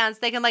lap dance,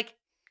 they can like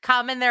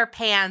come in their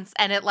pants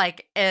and it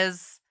like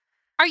is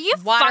are you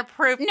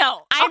waterproof?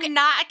 No. I'm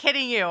not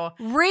kidding you.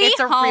 It's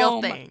a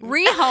real thing.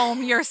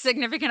 Rehome your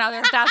significant other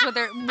if that's what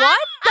they're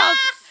what the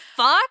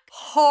fuck?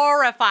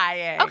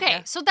 Horrifying.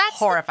 Okay, so that's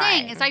the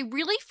thing is I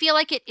really feel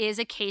like it is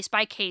a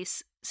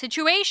case-by-case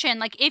situation.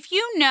 Like if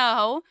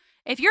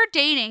you're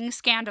dating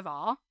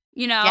Scandival,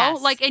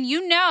 like,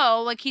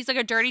 and like he's like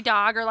a dirty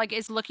dog or like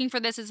is looking for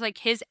this as like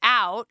his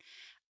out.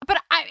 But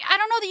I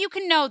don't know that you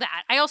can know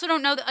that. I also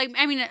don't know that,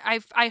 I mean,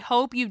 I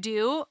hope you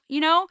do,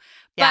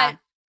 but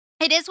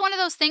it is one of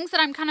those things that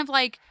I'm kind of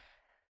like,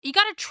 you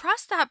got to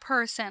trust that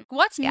person.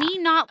 What's me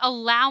not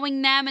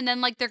allowing them? And then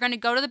like they're going to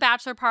go to the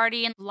bachelor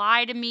party and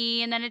lie to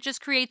me. And then it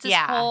just creates this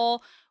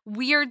whole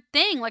weird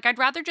thing. Like I'd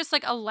rather just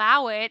like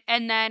allow it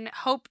and then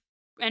hope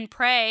and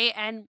pray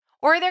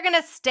or they're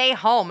going to stay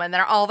home and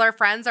then all their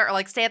friends are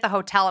like stay at the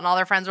hotel and all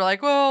their friends are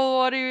like, well,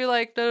 what do you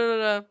like? Da,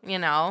 da,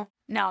 da,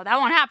 No, that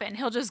won't happen.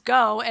 He'll just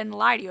go and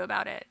lie to you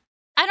about it.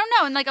 I don't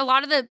know. And like a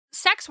lot of the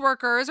sex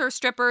workers or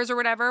strippers or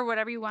whatever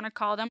you want to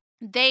call them,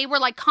 they were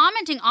like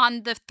commenting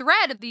on the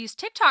thread of these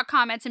TikTok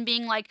comments and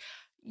being like,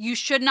 you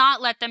should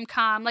not let them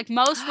come. Like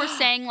most were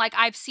saying like,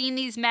 I've seen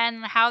these men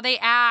and how they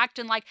act.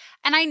 And like,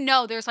 and I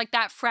know there's like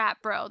that frat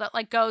bro that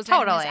like goes in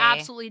and is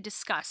absolutely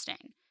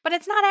disgusting. But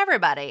it's not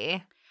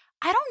everybody.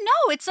 I don't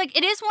know. It's like,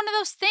 it is one of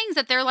those things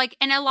that they're like,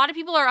 and a lot of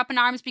people are up in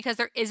arms because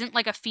there isn't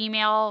like a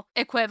female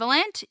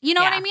equivalent. You know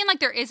what I mean? Like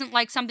there isn't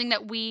like something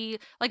that we,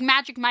 like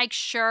Magic Mike,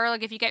 sure,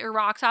 like if you get your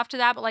rocks off to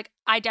that, but like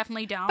I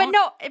definitely don't. But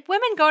no,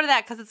 women go to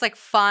that because it's like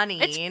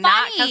funny. It's funny.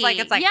 Not because like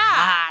it's like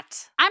hot.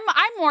 I'm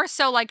more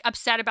so like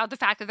upset about the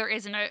fact that there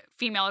isn't a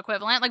female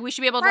equivalent. Like we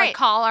should be able to like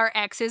call our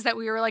exes that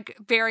we were like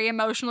very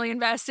emotionally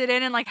invested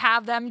in and like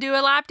have them do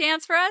a lap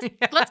dance for us.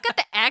 Yeah. Let's get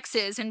the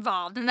exes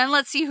involved and then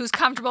let's see who's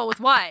comfortable with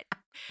what.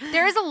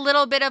 There is a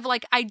little bit of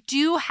like, I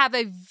do have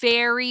a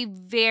very,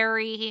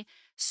 very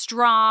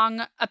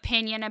strong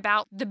opinion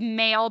about the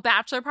male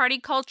bachelor party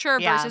culture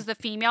versus the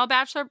female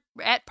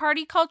bachelorette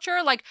party culture.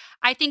 Like,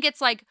 I think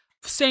it's like,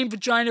 same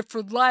vagina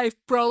for life,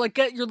 bro. Like,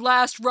 get your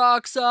last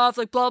rocks off,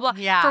 like, blah, blah.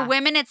 Yeah. For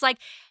women, it's like,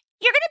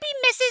 you're going to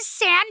be Mrs.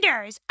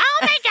 Sanders. Oh,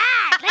 my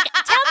God. Like,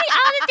 tell me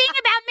all the thing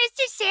about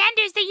Mr.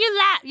 Sanders that you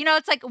love.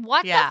 It's like,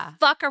 what the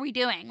fuck are we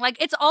doing?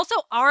 Like, it's also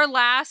our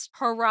last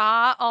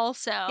hurrah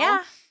also.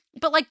 Yeah.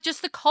 But, like,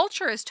 just the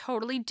culture is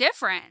totally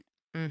different.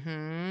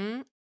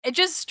 Mm-hmm. It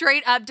just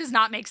straight up does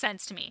not make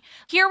sense to me.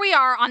 Here we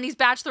are on these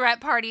bachelorette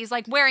parties,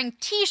 like wearing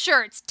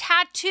t-shirts,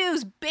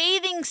 tattoos,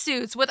 bathing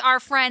suits with our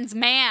friends'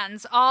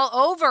 mans all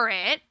over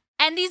it.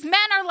 And these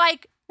men are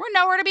like, we're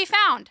nowhere to be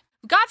found.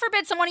 God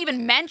forbid someone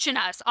even mention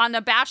us on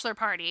the bachelor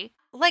party.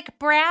 Like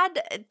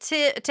Brad,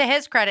 to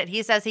his credit,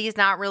 he says he's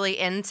not really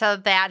into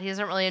that. He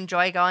doesn't really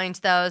enjoy going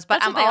to those.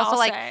 But I'm also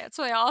like, that's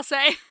what they all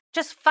say.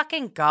 Just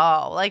fucking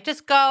go. Like,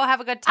 just go, have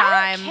a good time.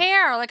 I don't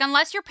care. Like,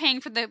 unless you're paying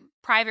for the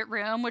private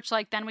room, which,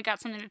 like, then we got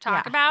something to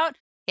talk about.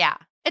 Yeah.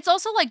 It's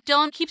also, like,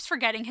 Dylan keeps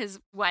forgetting his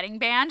wedding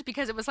band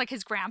because it was, like,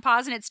 his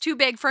grandpa's, and it's too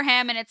big for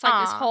him, and it's,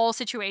 like, this whole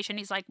situation.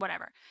 He's like,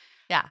 whatever.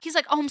 Yeah. He's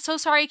like, oh, I'm so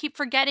sorry. I keep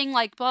forgetting,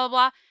 like, blah,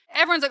 blah, blah.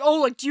 Everyone's like, oh,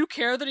 like, do you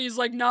care that he's,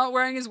 like, not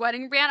wearing his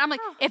wedding band? I'm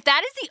like, if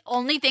that is the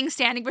only thing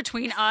standing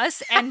between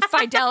us and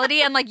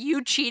fidelity and, like,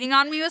 you cheating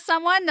on me with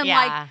someone, then,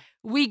 like,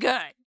 we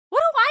good. What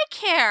do I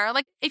care?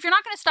 Like, if you're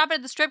not going to stop it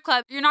at the strip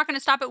club, you're not going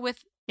to stop it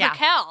with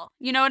Raquel.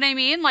 You know what I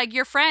mean? Like,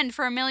 your friend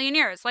for a million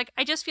years. Like,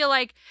 I just feel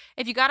like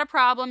if you got a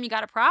problem, you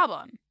got a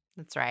problem.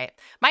 That's right.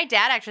 My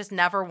dad actually just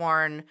never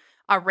worn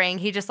a ring.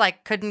 He just,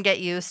 like, couldn't get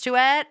used to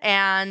it.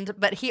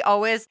 But he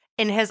always,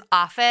 in his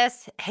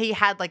office, he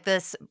had, like,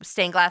 this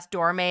stained glass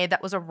doormaid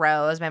that was a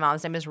Rose. My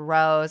mom's name is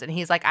Rose. And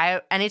he's like,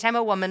 anytime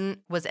a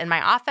woman was in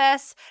my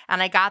office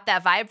and I got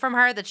that vibe from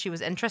her that she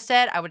was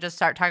interested, I would just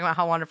start talking about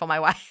how wonderful my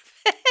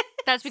wife is.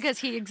 That's because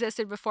he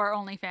existed before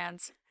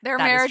OnlyFans. Their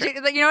marriage, you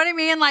know what I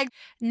mean? Like,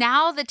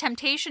 now the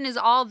temptation is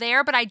all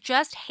there, but I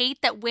just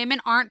hate that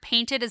women aren't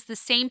painted as the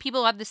same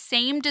people who have the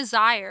same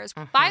desires.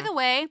 Mm-hmm. By the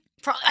way,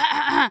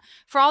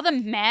 for all the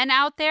men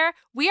out there,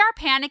 we are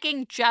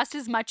panicking just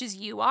as much as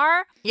you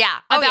are. Yeah.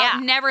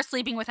 About never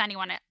sleeping with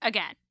anyone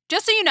again.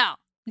 Just so you know.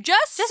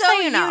 Just so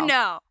you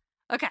know.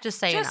 Okay. Just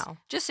so you know.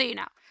 Just so you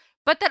know.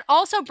 But that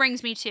also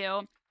brings me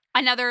to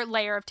another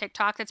layer of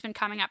TikTok that's been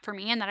coming up for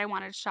me and that I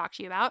wanted to talk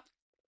to you about,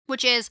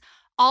 which is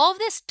all of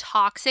this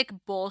toxic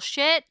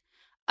bullshit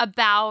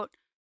about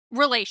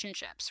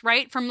relationships,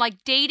 right? From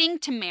like dating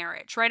to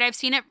marriage, right? I've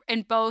seen it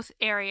in both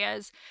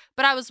areas,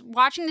 but I was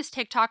watching this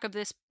TikTok of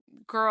this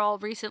girl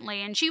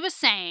recently, and she was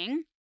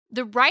saying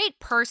the right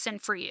person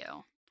for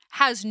you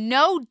has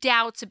no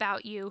doubts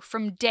about you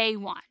from day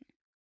one.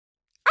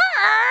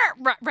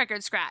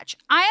 Record scratch.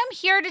 I am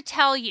here to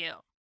tell you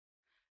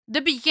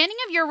the beginning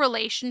of your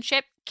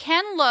relationship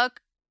can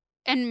look,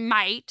 and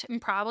might,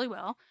 and probably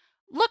will,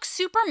 look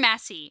super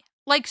messy.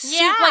 Like,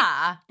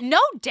 like, no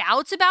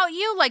doubts about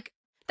you. Like,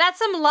 that's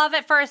some love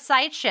at first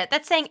sight shit.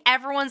 That's saying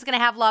everyone's going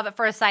to have love at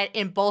first sight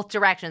in both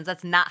directions.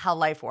 That's not how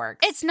life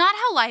works. It's not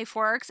how life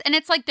works. And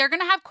it's like, they're going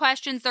to have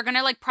questions. They're going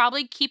to like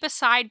probably keep a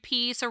side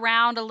piece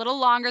around a little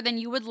longer than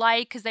you would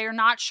like because they are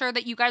not sure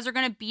that you guys are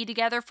going to be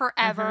together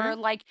forever.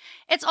 Mm-hmm. Like,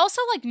 it's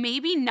also like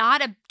maybe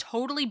not a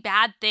totally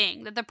bad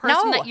thing that the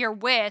person that you're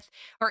with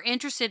or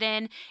interested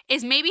in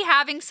is maybe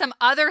having some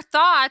other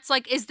thoughts.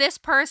 Like, is this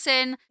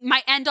person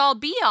my end all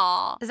be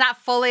all? Is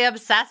not fully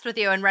obsessed with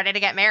you and ready to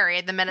get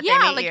married the minute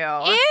they meet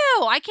you.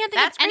 Ew, I can't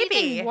think of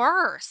anything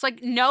worse.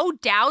 Like, no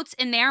doubts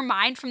in their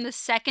mind from the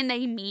second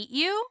they meet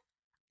you.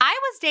 I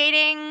was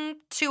dating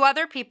 2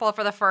 other people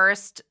for the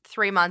first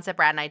 3 months that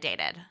Brad and I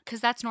dated.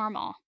 Because that's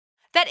normal.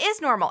 That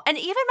is normal. And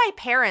even my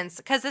parents,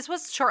 because this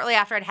was shortly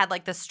after I'd had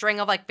like this string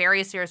of like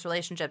very serious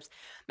relationships,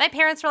 my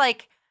parents were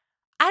like,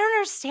 I don't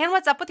understand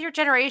what's up with your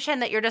generation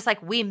that you're just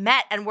like, we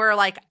met and we're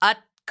like a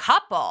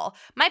couple.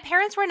 My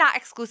parents were not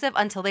exclusive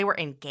until they were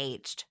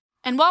engaged.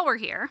 And while we're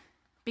here,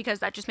 because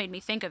that just made me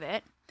think of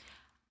it,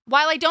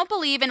 while I don't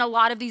believe in a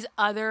lot of these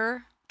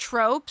other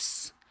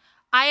tropes,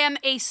 I am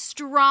a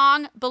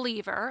strong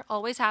believer,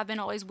 always have been,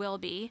 always will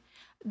be,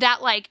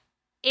 that like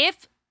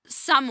if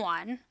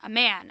someone, a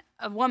man,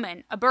 a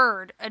woman, a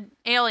bird, an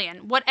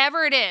alien,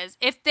 whatever it is,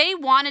 if they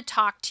want to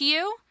talk to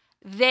you,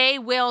 they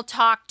will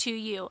talk to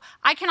you.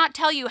 I cannot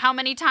tell you how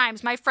many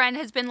times my friend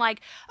has been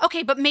like,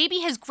 okay, but maybe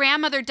his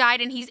grandmother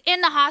died and he's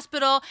in the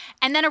hospital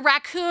and then a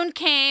raccoon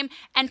came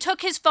and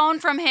took his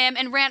phone from him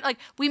and ran. Like,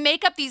 we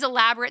make up these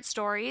elaborate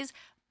stories.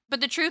 But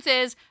the truth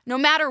is, no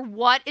matter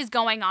what is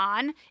going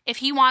on, if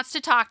he wants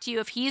to talk to you,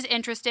 if he's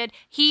interested,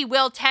 he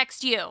will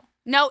text you.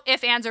 No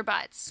ifs, ands, or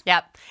buts.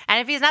 Yep. And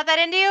if he's not that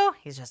into you,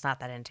 he's just not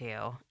that into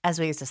you, as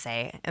we used to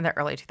say in the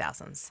early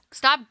 2000s.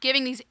 Stop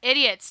giving these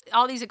idiots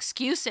all these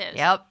excuses.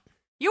 Yep.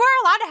 You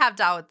are allowed to have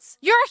doubts.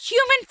 You're a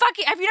human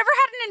fucking... Have you never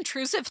had an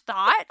intrusive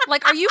thought?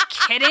 Like, are you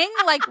kidding?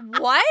 Like,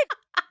 what?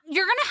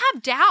 You're going to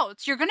have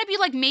doubts. You're going to be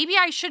like, maybe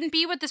I shouldn't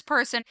be with this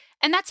person.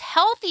 And that's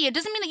healthy. It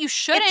doesn't mean that you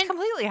shouldn't. It's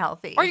completely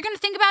healthy. Or you're going to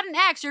think about an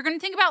ex. You're going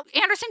to think about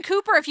Anderson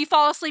Cooper if you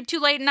fall asleep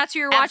too late and that's who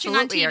you're watching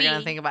on TV. You're going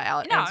to think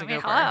about Anderson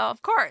Cooper. Hello,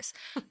 of course.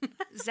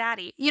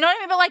 Zaddy. You know what I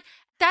mean? But like,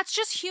 that's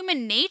just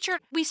human nature.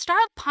 We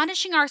start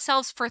punishing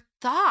ourselves for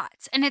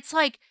thoughts. And it's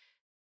like,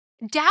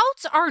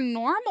 doubts are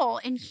normal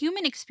in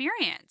human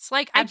experience.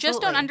 Like, I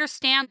just don't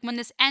understand when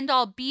this end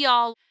all be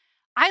all.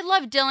 I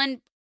love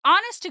Dylan,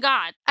 honest to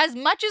God, as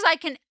much as I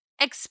can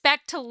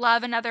expect to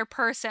love another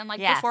person,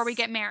 like before we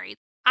get married.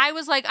 I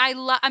was like,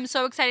 I'm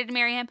so excited to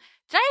marry him.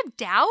 Did I have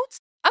doubts?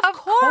 Of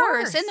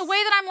course. In the way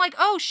that I'm like,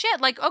 oh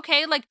shit, like,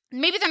 okay, like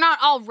maybe they're not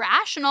all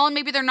rational and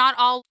maybe they're not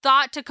all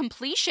thought to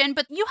completion,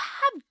 but you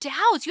have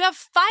doubts, you have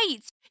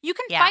fights. You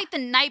can fight the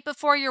night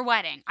before your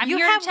wedding. I'm here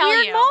to tell you.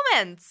 You have weird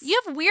moments.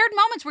 You have weird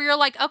moments where you're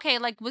like, okay,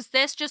 like, was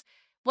this just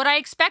what I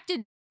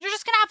expected? You're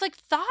just going to have like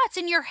thoughts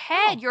in your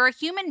head. You're a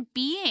human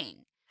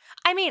being.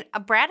 I mean,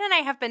 Brad and I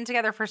have been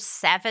together for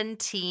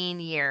 17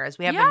 years.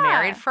 We have been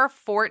married for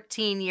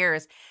 14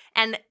 years.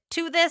 And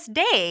to this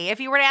day,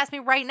 if you were to ask me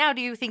right now,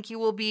 do you think you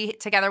will be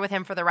together with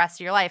him for the rest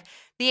of your life?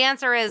 The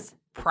answer is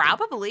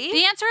probably.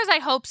 The answer is I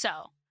hope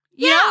so.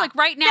 You know, like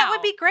right now. That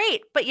would be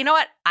great. But you know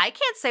what? I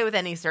can't say with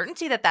any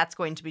certainty that that's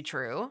going to be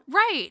true.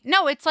 Right.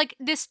 No, it's like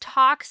this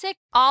toxic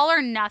all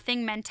or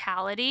nothing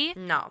mentality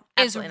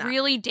is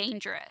really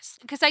dangerous.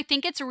 Because I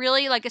think it's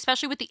really like,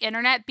 especially with the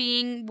internet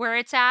being where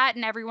it's at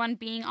and everyone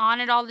being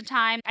on it all the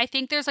time, I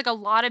think there's like a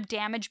lot of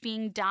damage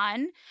being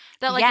done.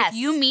 That like if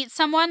you meet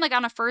someone like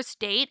on a first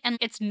date and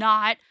it's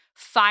not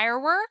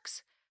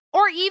fireworks,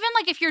 or even,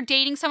 like, if you're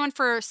dating someone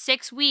for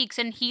 6 weeks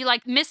and he,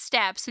 like,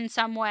 missteps in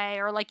some way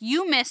or, like,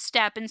 you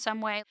misstep in some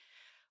way,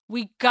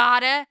 we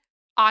gotta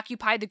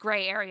occupy the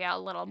gray area a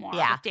little more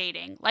with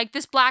dating. Like,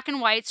 this black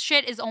and white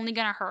shit is only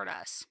gonna hurt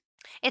us.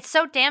 It's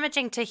so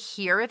damaging to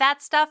hear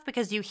that stuff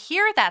because you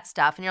hear that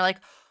stuff and you're like,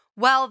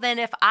 well, then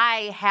if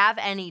I have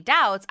any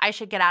doubts, I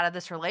should get out of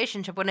this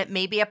relationship when it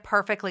may be a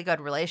perfectly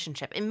good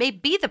relationship. It may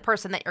be the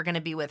person that you're going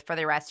to be with for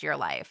the rest of your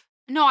life.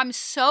 No, I'm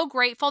so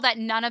grateful that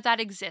none of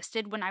that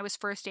existed when I was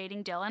first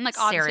dating Dylan. Like,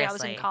 obviously, I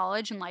was in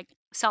college and, like,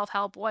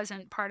 self-help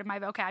wasn't part of my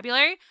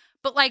vocabulary.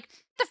 But, like,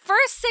 the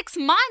first 6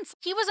 months,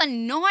 he was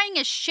annoying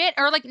as shit.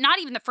 Or, like, not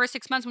even the first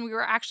 6 months when we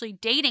were actually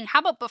dating. How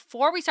about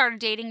before we started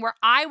dating where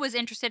I was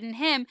interested in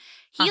him?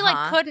 He,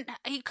 like, couldn't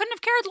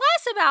have cared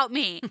less about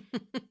me.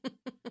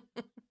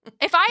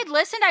 If I had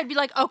listened, I'd be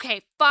like,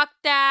 okay, fuck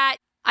that.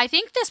 I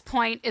think this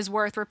point is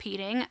worth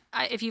repeating.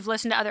 If you've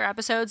listened to other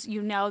episodes,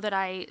 you know that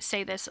I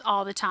say this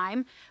all the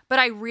time. But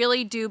I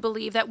really do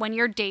believe that when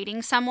you're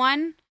dating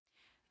someone,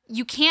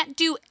 you can't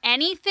do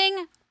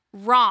anything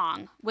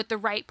wrong with the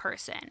right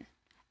person.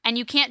 And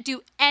you can't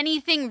do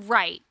anything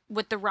right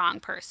with the wrong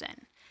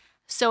person.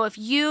 So if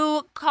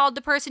you called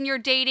the person you're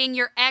dating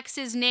your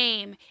ex's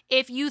name,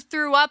 if you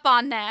threw up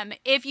on them,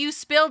 if you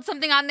spilled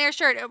something on their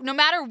shirt, no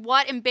matter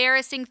what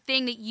embarrassing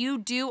thing that you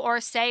do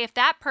or say, if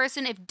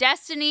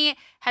destiny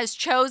has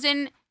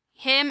chosen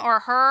him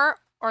or her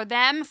or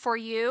them for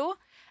you,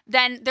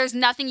 then there's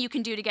nothing you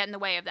can do to get in the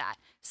way of that.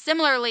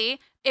 Similarly,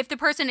 if the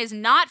person is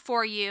not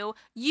for you,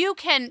 you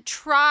can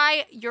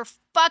try your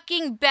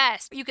fucking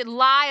best. You can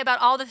lie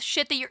about all the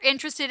shit that you're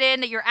interested in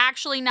that you're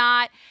actually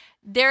not.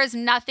 There is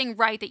nothing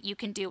right that you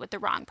can do with the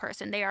wrong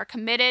person. They are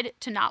committed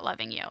to not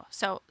loving you.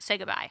 So say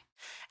goodbye.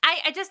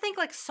 I just think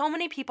like so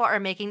many people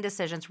are making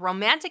decisions,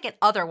 romantic and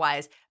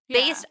otherwise,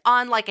 based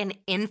on like an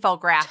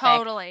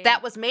infographic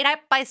that was made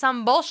up by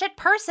some bullshit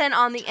person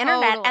on the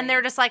internet. And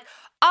they're just like,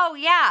 oh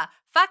yeah,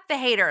 fuck the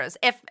haters.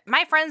 If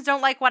my friends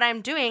don't like what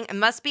I'm doing, it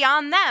must be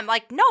on them.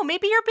 Like, no,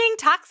 maybe you're being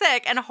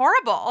toxic and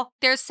horrible.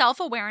 There's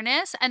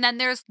self-awareness, and then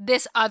there's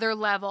this other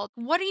level.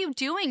 What are you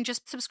doing?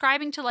 Just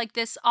subscribing to like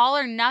this all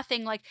or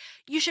nothing. Like,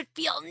 you should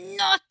feel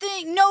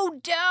nothing, no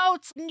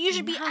doubts. You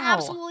should be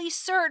absolutely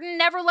certain.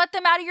 Never let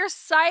them out of your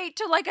sight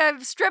to like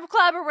a strip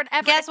club or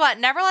whatever. Guess what?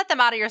 Never let them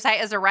out of your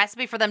sight is a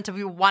recipe for them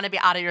to want to be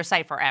out of your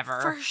sight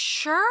forever. For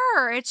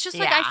sure. It's just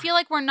like, I feel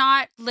like we're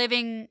not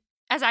living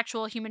as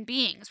actual human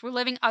beings. We're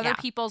living other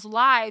people's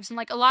lives. And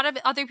like a lot of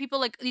other people,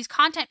 like these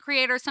content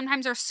creators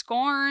sometimes are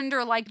scorned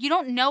or like you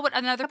don't know what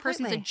another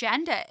person's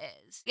agenda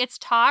is. It's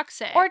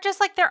toxic. Or just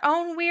like their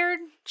own weird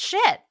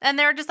shit. And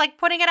they're just like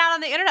putting it out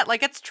on the internet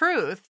like it's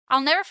truth. I'll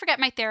never forget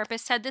my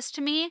therapist said this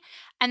to me.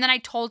 And then I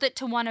told it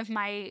to one of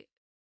my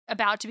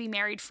about to be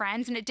married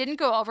friends and it didn't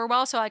go over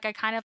well. So like I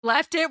kind of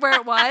left it where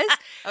it was.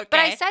 Okay.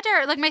 But I said to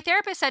her, like my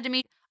therapist said to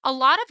me, a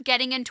lot of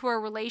getting into a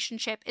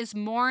relationship is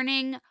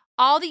mourning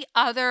all the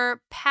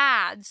other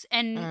paths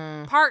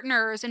and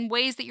partners and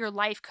ways that your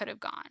life could have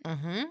gone.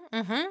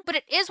 But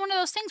it is one of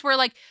those things where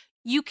like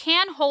you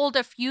can hold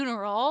a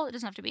funeral. It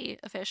doesn't have to be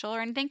official or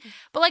anything.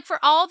 But like for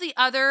all the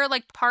other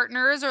like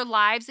partners or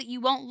lives that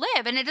you won't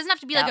live. And it doesn't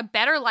have to be like a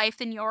better life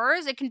than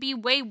yours. It can be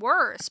way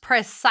worse.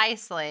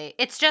 Precisely.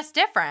 It's just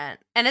different.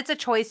 And it's a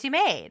choice you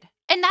made.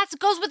 And that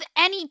goes with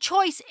any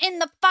choice in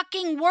the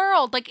fucking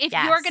world. Like if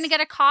you're going to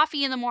get a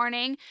coffee in the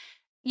morning,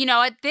 you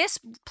know, at this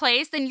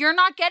place, then you're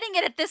not getting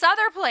it at this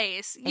other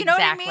place. You know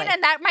what I mean?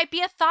 And that might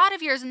be a thought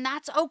of yours, and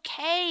that's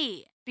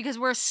okay. Because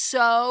we're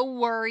so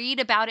worried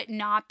about it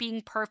not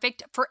being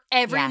perfect for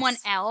everyone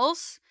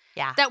else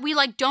that we,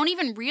 like, don't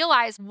even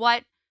realize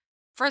what,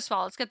 first of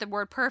all, let's get the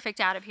word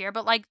perfect out of here,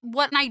 but, like,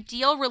 what an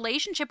ideal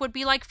relationship would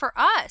be like for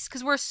us.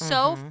 Because we're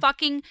so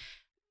fucking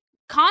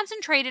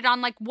concentrated on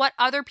like what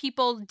other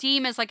people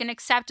deem as like an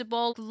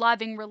acceptable,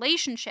 loving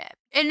relationship.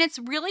 And it's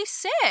really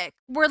sick.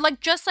 We're like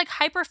just like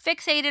hyper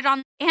fixated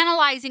on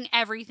analyzing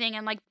everything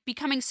and like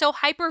becoming so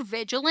hyper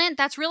vigilant.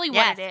 That's really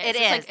what it is. It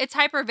is. Like it's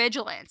hyper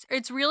vigilance.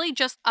 It's really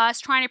just us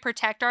trying to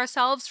protect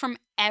ourselves from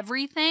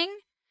everything,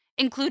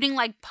 including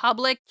like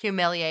public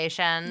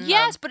humiliation.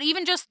 Yes, but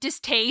even just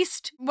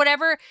distaste,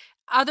 whatever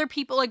other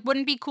people like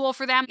wouldn't be cool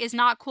for them is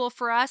not cool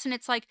for us. And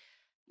it's like,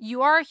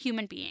 you are a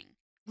human being.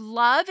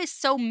 Love is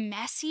so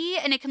messy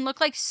and it can look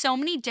like so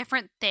many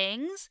different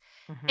things.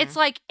 Mm-hmm. It's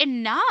like,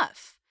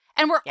 enough.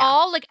 And we're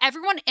all like,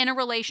 everyone in a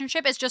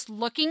relationship is just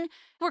looking,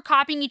 we're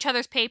copying each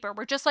other's paper.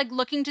 We're just like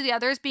looking to the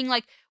others being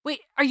like,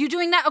 wait, are you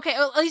doing that? Okay,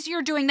 at least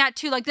you're doing that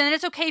too. Like, then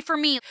it's okay for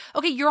me.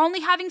 Okay, you're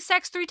only having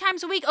sex 3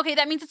 times a week. Okay,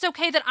 that means it's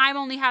okay that I'm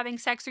only having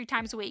sex 3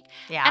 times a week.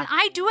 Yeah. And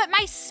I do it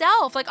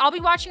myself. Like, I'll be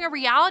watching a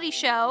reality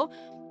show.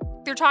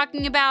 They're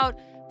talking about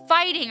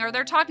fighting, or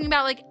they're talking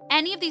about like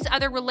any of these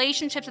other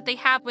relationships that they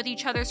have with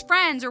each other's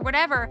friends or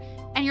whatever.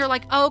 And you're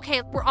like, oh,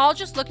 okay, we're all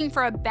just looking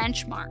for a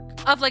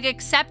benchmark of like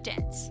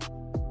acceptance.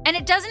 And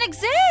it doesn't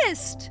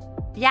exist.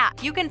 Yeah,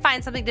 you can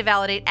find something to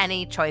validate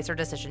any choice or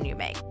decision you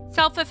make.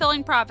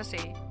 Self-fulfilling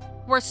prophecy.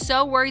 We're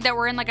so worried that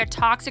we're in like a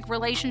toxic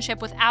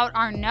relationship without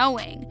our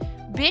knowing.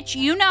 Bitch,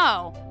 you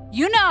know.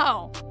 You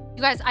know.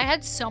 You guys, I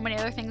had so many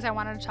other things I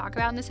wanted to talk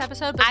about in this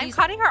episode. But I'm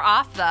cutting her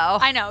off, though.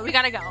 I know. We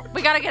gotta go.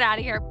 We gotta get out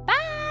of here.